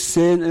is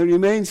sin and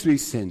remains to be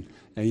sin.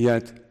 And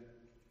yet,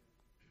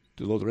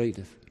 the Lord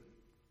reigneth.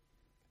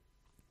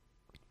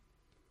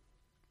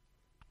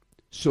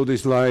 So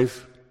this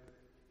life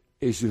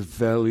is a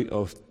valley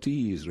of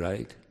tears,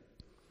 right?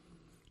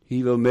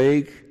 He will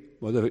make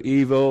whatever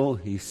evil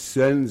he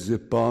sends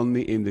upon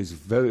me in this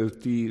valley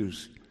of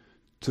tears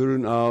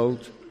turn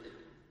out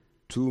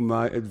to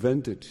my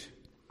advantage.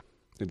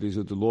 That is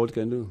what the Lord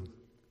can do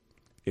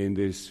in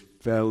this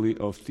valley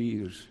of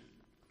tears.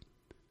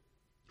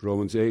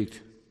 Romans 8.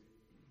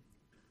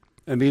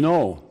 And we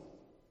know,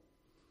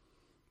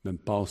 when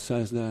Paul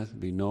says that,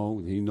 we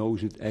know he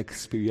knows it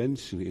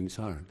experientially in his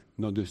heart,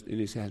 not just in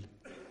his head.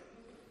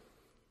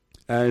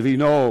 And we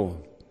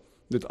know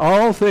that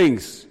all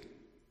things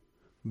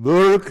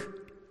work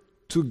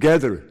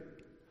together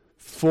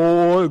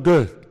for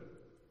good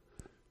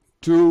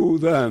to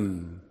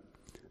them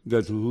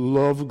that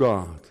love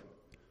God,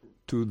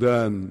 to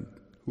them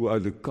who are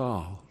the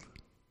called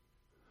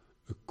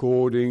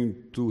according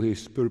to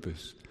his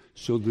purpose.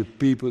 So the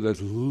people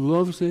that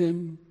loves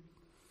him,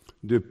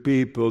 the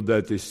people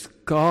that is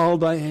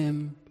called by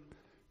him,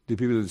 the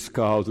people that is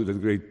called to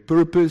that great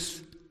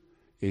purpose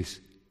is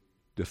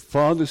the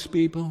Father's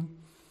people,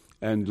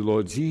 and the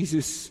Lord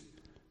Jesus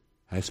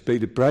has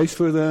paid the price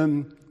for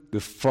them. The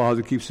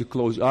Father keeps a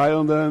close eye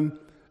on them,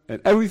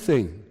 and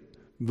everything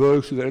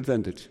works to their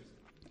advantage.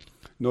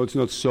 No, it's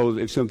not so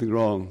that if something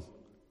goes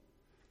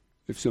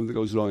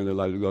wrong in their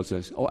life, God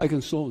says, oh, I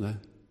can solve that.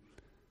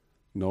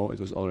 No, it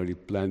was already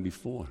planned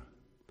before.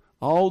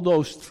 All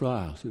those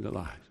trials in their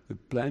life were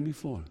planned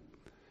before.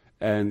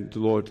 And the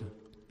Lord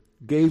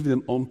gave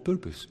them on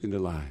purpose in their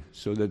life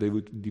so that they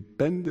would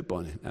depend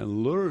upon him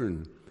and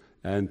learn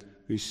and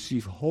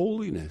receive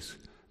holiness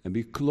and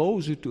be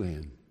closer to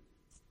him.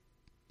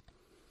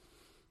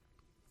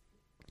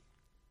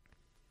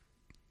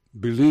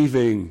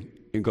 Believing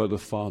in God the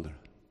Father.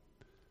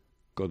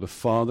 God the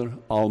Father,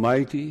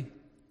 Almighty,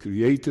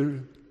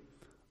 Creator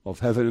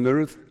of heaven and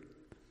earth,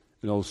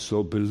 and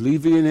also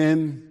believing in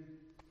him,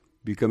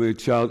 becoming a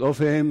child of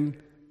him,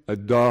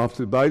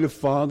 adopted by the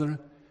Father,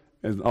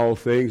 and all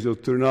things will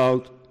turn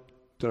out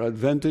to our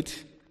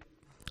advantage.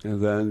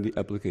 And then the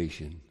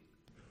application.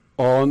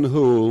 On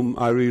whom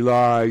I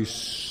rely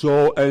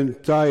so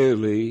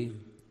entirely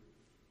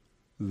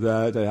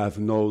that I have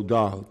no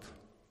doubt.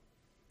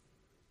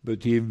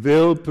 But he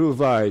will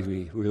provide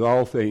me with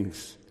all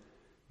things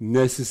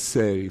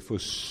necessary for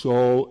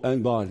soul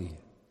and body.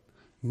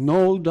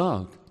 No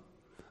doubt.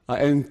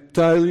 I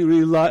entirely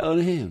rely on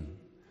him.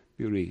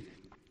 You read.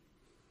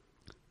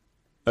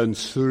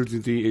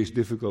 Uncertainty is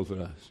difficult for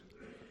us.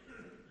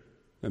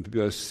 When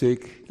people are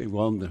sick, they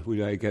wonder,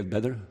 will I get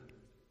better?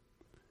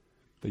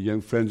 The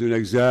young friends do an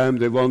exam,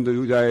 they wonder,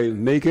 would I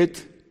make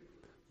it?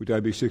 Would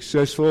I be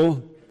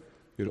successful?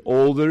 You're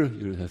older,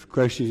 you have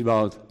questions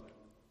about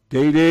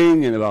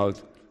dating and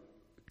about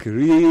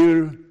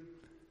career.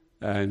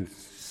 And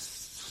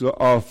so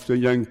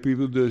often young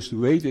people just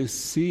wait and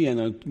see and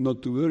are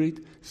not too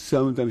worried.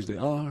 Sometimes they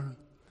are.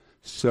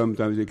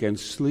 Sometimes they can't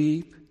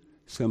sleep.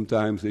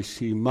 Sometimes they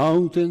see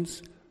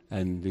mountains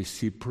and they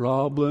see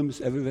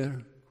problems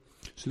everywhere.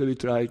 So that we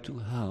try to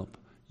help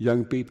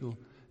young people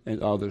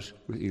and others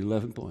with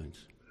 11 points.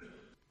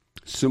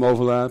 Some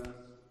overlap.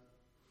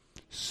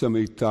 Some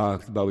we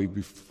talked about it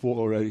before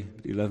already,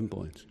 11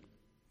 points.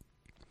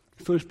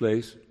 First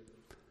place,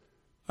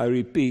 I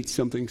repeat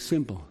something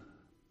simple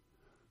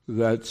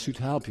that should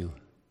help you.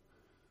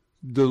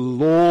 The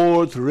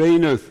Lord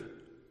reigneth.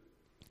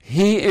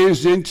 He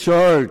is in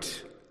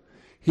charge.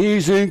 He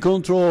is in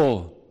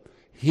control.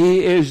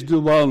 He is the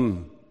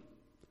one.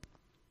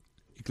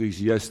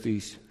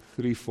 Ecclesiastes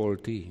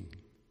 3:14.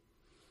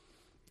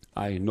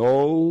 I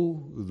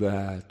know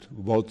that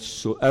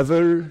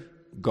whatsoever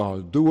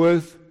God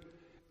doeth,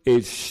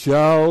 it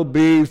shall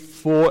be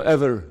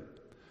forever.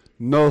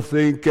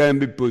 Nothing can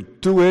be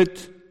put to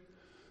it,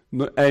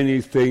 not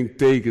anything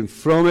taken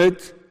from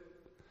it,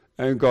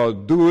 and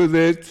God doeth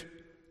it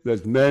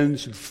that men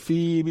should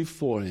fear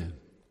before him.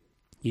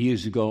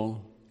 Years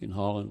ago in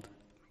Holland,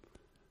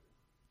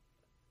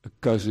 a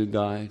cousin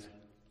died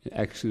in an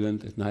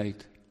accident at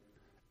night,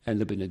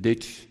 ended up in a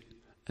ditch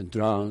and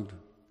drowned,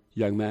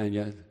 young man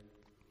yet.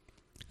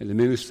 And the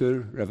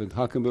minister, Reverend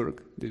Hackenberg,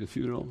 did a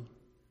funeral.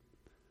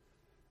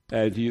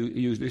 And he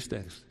used this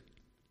text.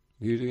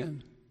 Hear it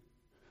again.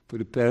 For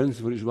the parents,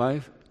 for his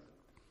wife.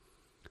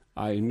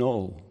 I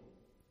know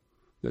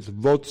that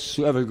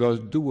whatsoever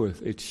God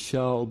doeth, it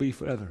shall be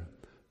forever.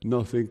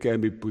 Nothing can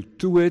be put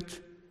to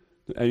it,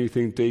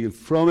 anything taken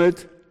from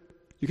it.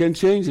 You can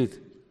change it.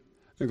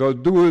 And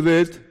God doeth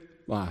it.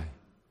 Why?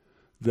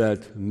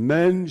 That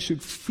men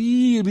should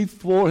fear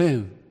before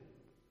him.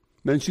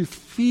 Men should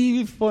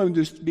fear before him,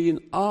 just be in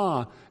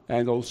awe,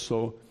 and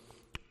also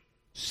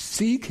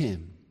seek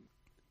him.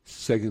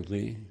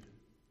 Secondly,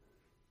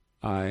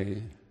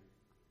 I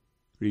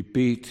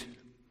repeat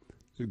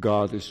that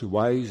God is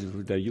wiser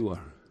than you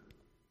are.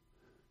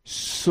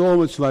 So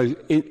much wiser,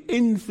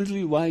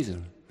 infinitely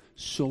wiser.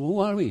 So who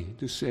are we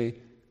to say,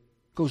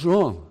 goes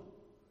wrong,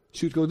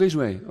 should go this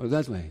way or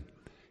that way?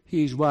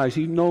 He is wise.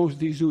 He knows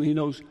these. He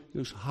knows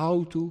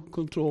how to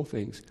control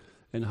things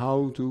and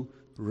how to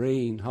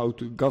reign, how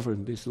to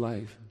govern this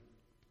life.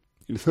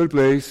 In the third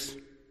place,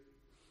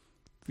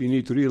 we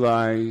need to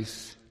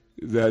realize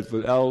that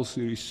what else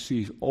we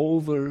receive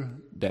over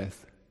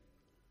death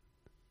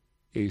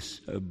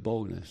is a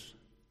bonus.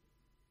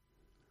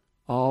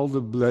 All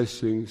the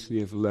blessings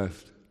we have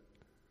left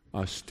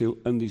are still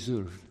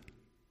undeserved.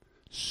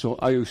 So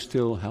are you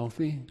still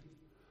healthy?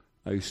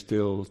 Are you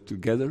still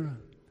together?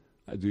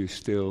 Do you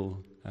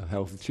still have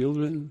healthy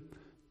children?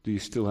 Do you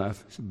still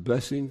have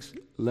blessings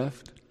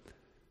left?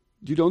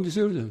 You don't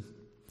deserve them.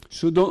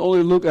 So don't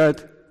only look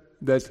at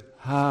that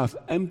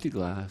half-empty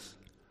glass.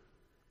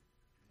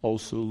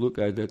 Also look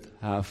at that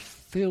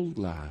half-filled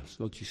glass,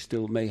 what you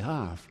still may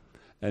have.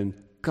 And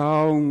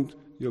count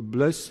your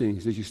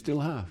blessings that you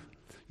still have.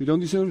 You don't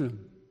deserve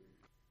them.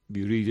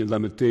 We read in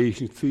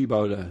Lamentations 3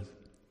 about that.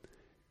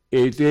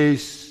 It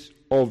is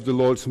of the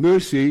Lord's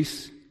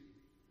mercies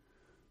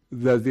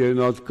that we are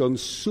not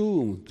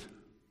consumed,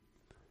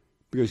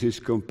 because his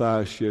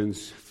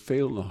compassions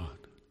fail not.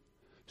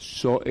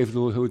 So if the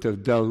Lord would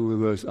have dealt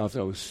with us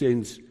after our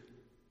sins, it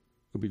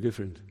would be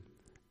different.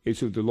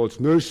 It's of the Lord's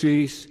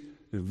mercies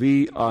that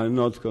we are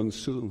not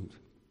consumed.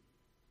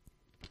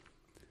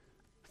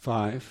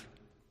 5,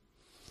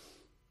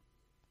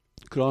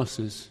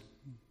 crosses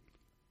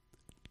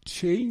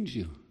change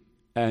you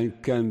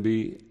and can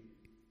be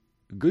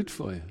good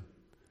for you,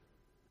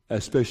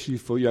 especially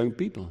for young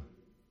people.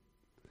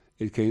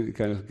 It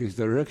kind of gives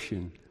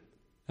direction.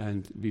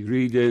 And we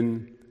read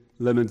in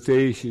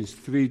Lamentations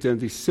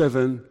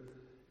 3:27,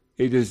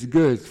 it is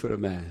good for a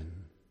man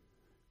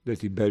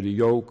that he bear the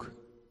yoke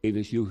in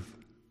his youth.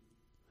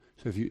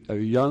 So if you are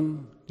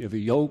young, you have a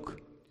yoke,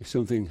 there's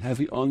something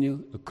heavy on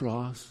you, a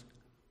cross.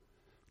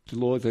 The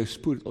Lord has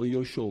put it on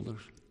your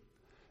shoulders,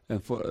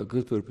 and for a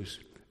good purpose.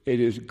 It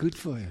is good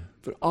for you.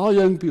 For all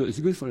young people, it's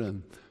good for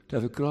them to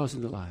have a cross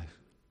in their life.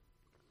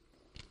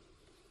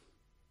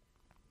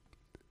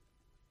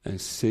 And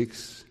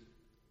 6,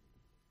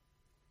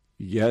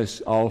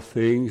 yes, all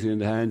things in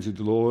the hands of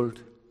the Lord.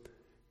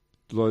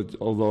 The Lord,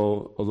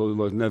 although the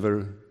Lord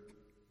never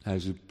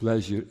has a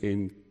pleasure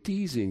in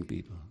teasing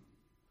people,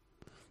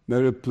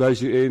 never a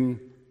pleasure in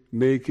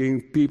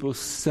making people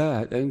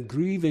sad and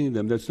grieving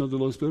them. That's not the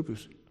Lord's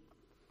purpose.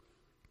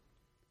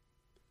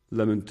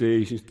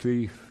 Lamentations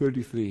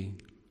 3:33.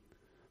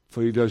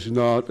 For he does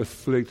not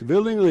afflict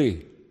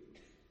willingly,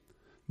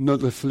 nor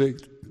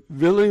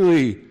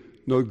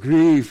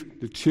grieve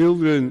the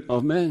children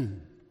of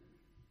men.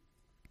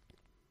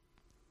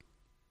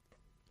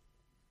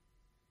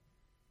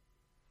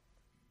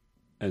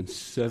 And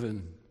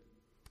 7,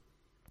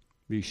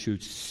 we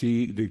should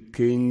seek the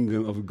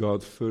kingdom of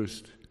God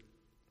first.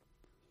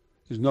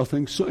 There's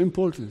nothing so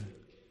important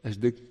as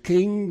the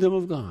kingdom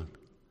of God.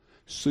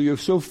 So you're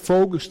so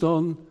focused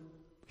on,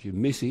 if you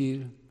miss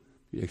here,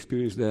 you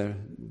experience there,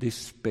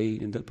 this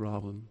pain and that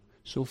problem.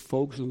 So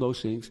focused on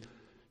those things,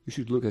 you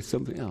should look at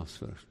something else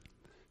first.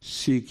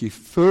 Seek ye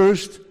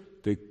first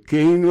the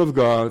kingdom of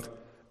God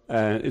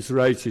and its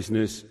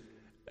righteousness,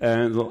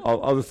 and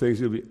all other things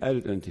will be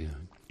added unto you.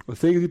 Well,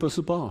 think of the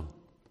Apostle Paul.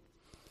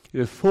 He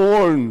had a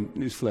thorn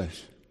in his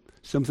flesh,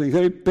 something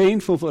very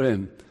painful for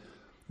him.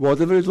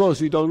 Whatever it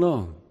was, we don't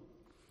know.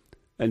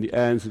 And the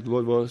answer to the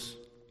Lord was,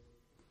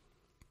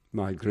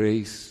 my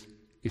grace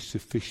is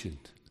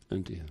sufficient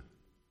unto you.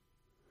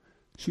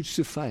 Should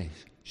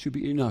suffice, should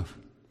be enough.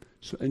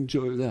 So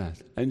enjoy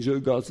that. Enjoy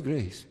God's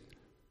grace.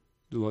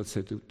 The Lord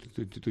said to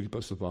the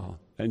Apostle Paul,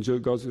 enjoy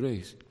God's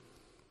grace.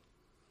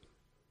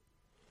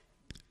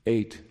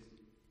 8.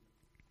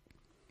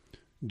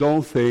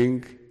 Don't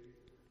think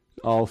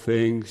all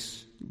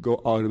things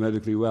go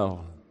automatically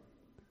well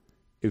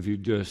if you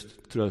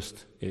just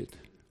trust it.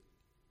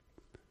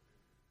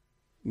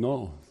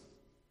 No.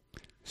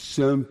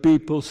 Some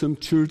people, some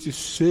churches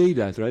say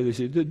that, right? They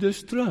say,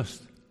 just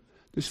trust.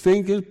 Just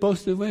think in a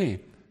positive way.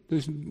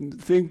 Just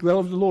think well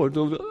of the Lord.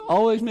 Don't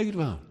always make it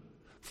well.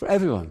 For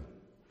everyone.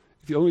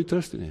 If you only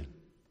trust in Him.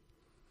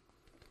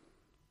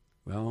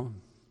 Well,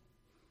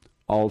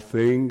 all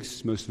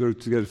things must work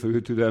together for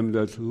good to them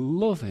that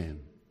love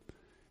Him.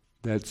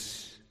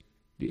 That's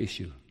the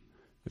issue.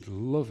 That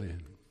love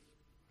Him.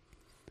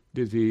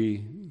 Did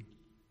we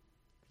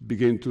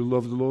begin to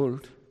love the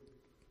Lord?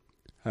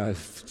 Have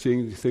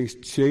things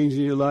changed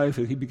in your life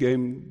and He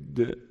became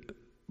the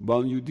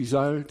one you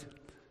desired?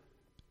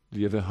 Do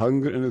you have a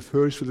hunger and a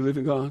thirst for the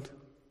living God?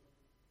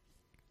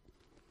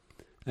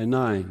 And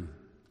 9,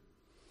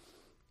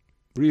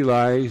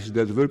 realize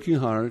that working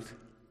hard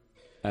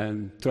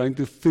and trying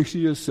to fix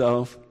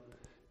yourself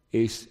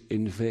is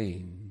in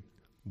vain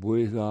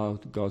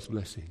without God's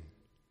blessing.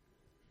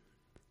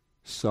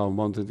 Psalm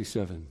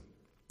 127.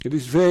 It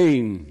is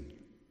vain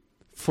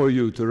for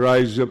you to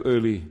rise up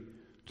early,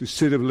 to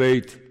sit up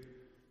late,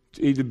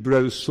 to eat the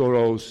bread of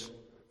sorrows,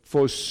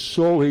 for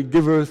so He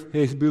giveth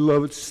His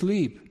beloved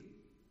sleep.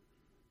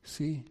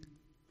 See?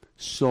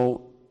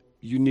 So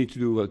you need to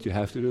do what you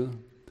have to do.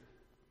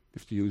 You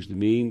have to use the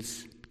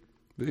means,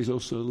 but there's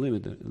also a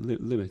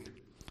limit.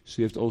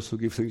 So you have to also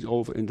give things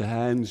over in the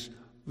hands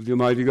of the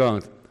Almighty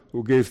God,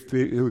 who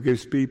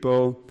gives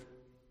people,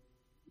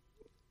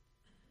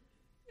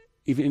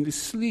 even in the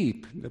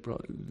sleep,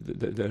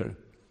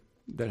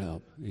 their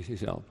help,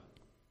 His help.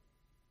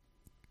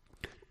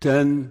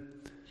 10,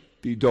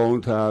 we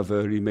don't have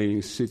a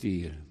remaining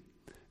city here,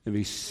 and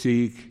we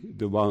seek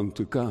the one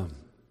to come.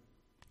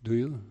 Do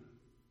you?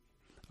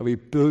 Are we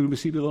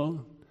pilgrims here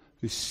along?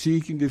 We're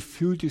seeking the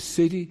future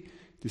city,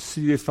 the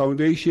city of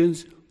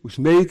foundations, whose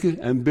maker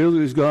and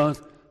builder is God,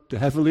 the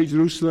heavenly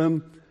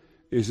Jerusalem.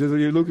 Is that what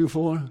you're looking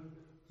for?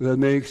 That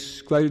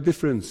makes quite a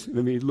difference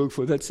when we look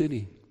for that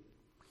city.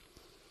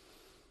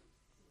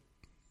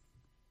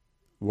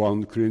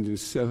 1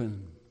 Corinthians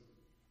 7.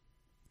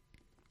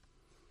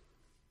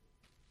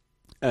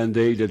 And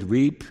they that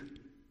weep,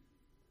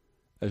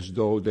 as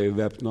though they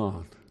wept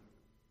not.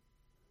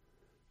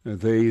 And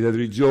they that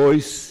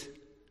rejoice,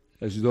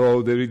 as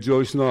though they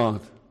rejoice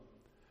not.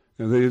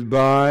 And they that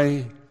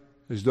buy,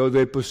 as though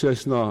they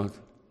possess not.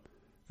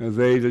 And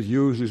they that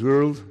use this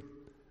world,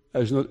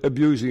 as not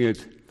abusing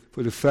it.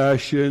 For the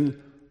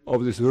fashion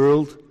of this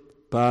world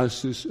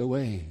passes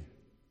away.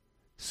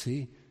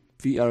 See,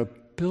 we are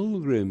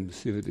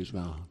pilgrims, if it is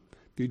well.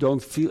 We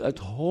don't feel at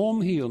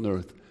home here on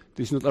earth.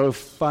 This is not our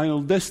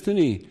final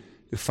destiny.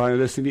 The final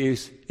destiny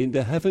is in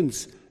the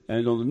heavens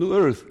and on the new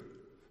earth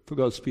for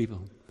God's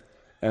people.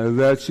 And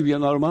that should be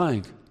on our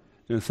mind.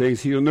 And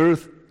things here on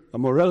earth are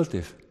more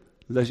relative,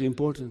 less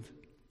important.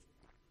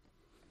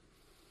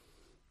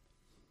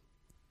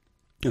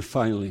 And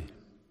finally,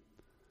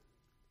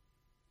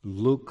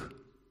 look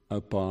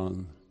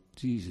upon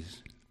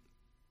Jesus,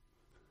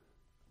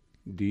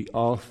 the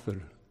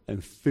author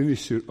and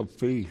finisher of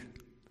faith.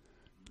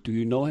 Do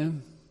you know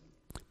Him?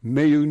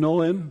 May you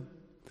know Him.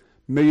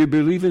 May you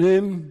believe in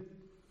Him.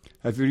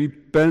 Have you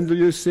repented of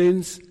your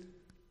sins?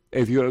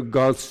 If you are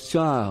God's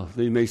child,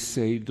 then you may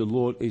say, the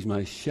Lord is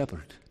my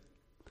shepherd.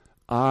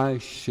 I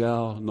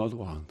shall not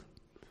want.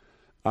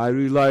 I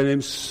rely on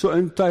Him so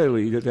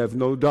entirely that I have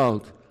no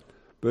doubt.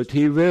 But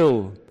He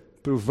will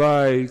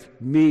provide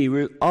me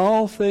with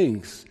all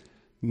things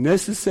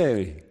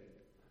necessary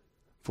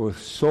for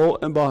soul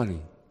and body.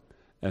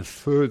 And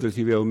further,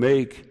 He will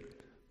make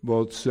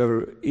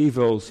whatsoever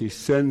evils He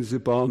sends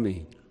upon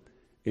me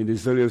in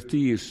this valley of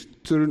tears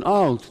turn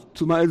out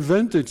to my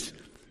advantage,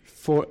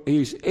 for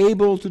he is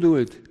able to do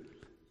it,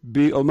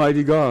 being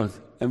Almighty God,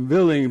 and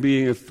willing,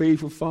 being a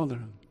faithful Father.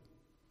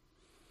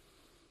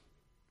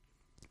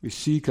 We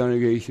see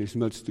congregation is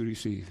much to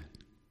receive.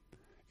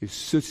 It's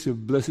such a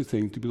blessed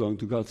thing to belong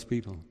to God's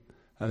people,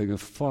 having a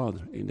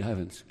Father in the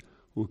heavens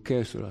who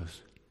cares for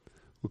us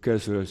with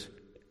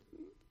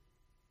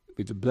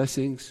the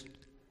blessings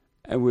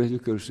and with the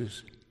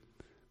curses.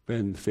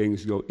 When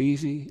things go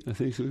easy and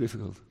things are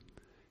difficult,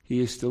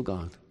 he is still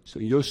God. So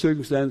in your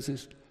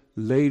circumstances,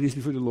 lay this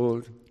before the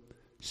Lord.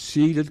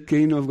 Seek that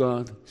kingdom of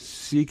God.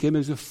 Seek him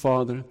as a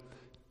Father.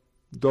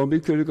 Don't be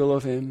critical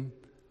of him.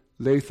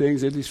 Lay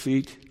things at his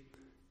feet.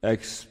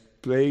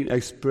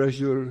 Express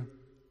your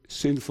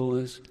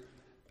sinfulness.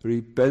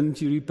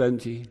 Repent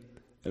ye,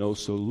 and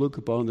also look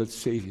upon that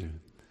Savior.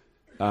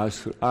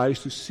 Ask for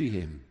eyes to see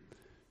him,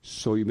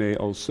 so you may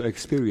also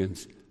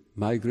experience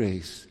my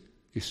grace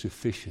is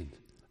sufficient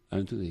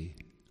unto thee.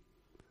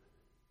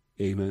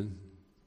 Amen.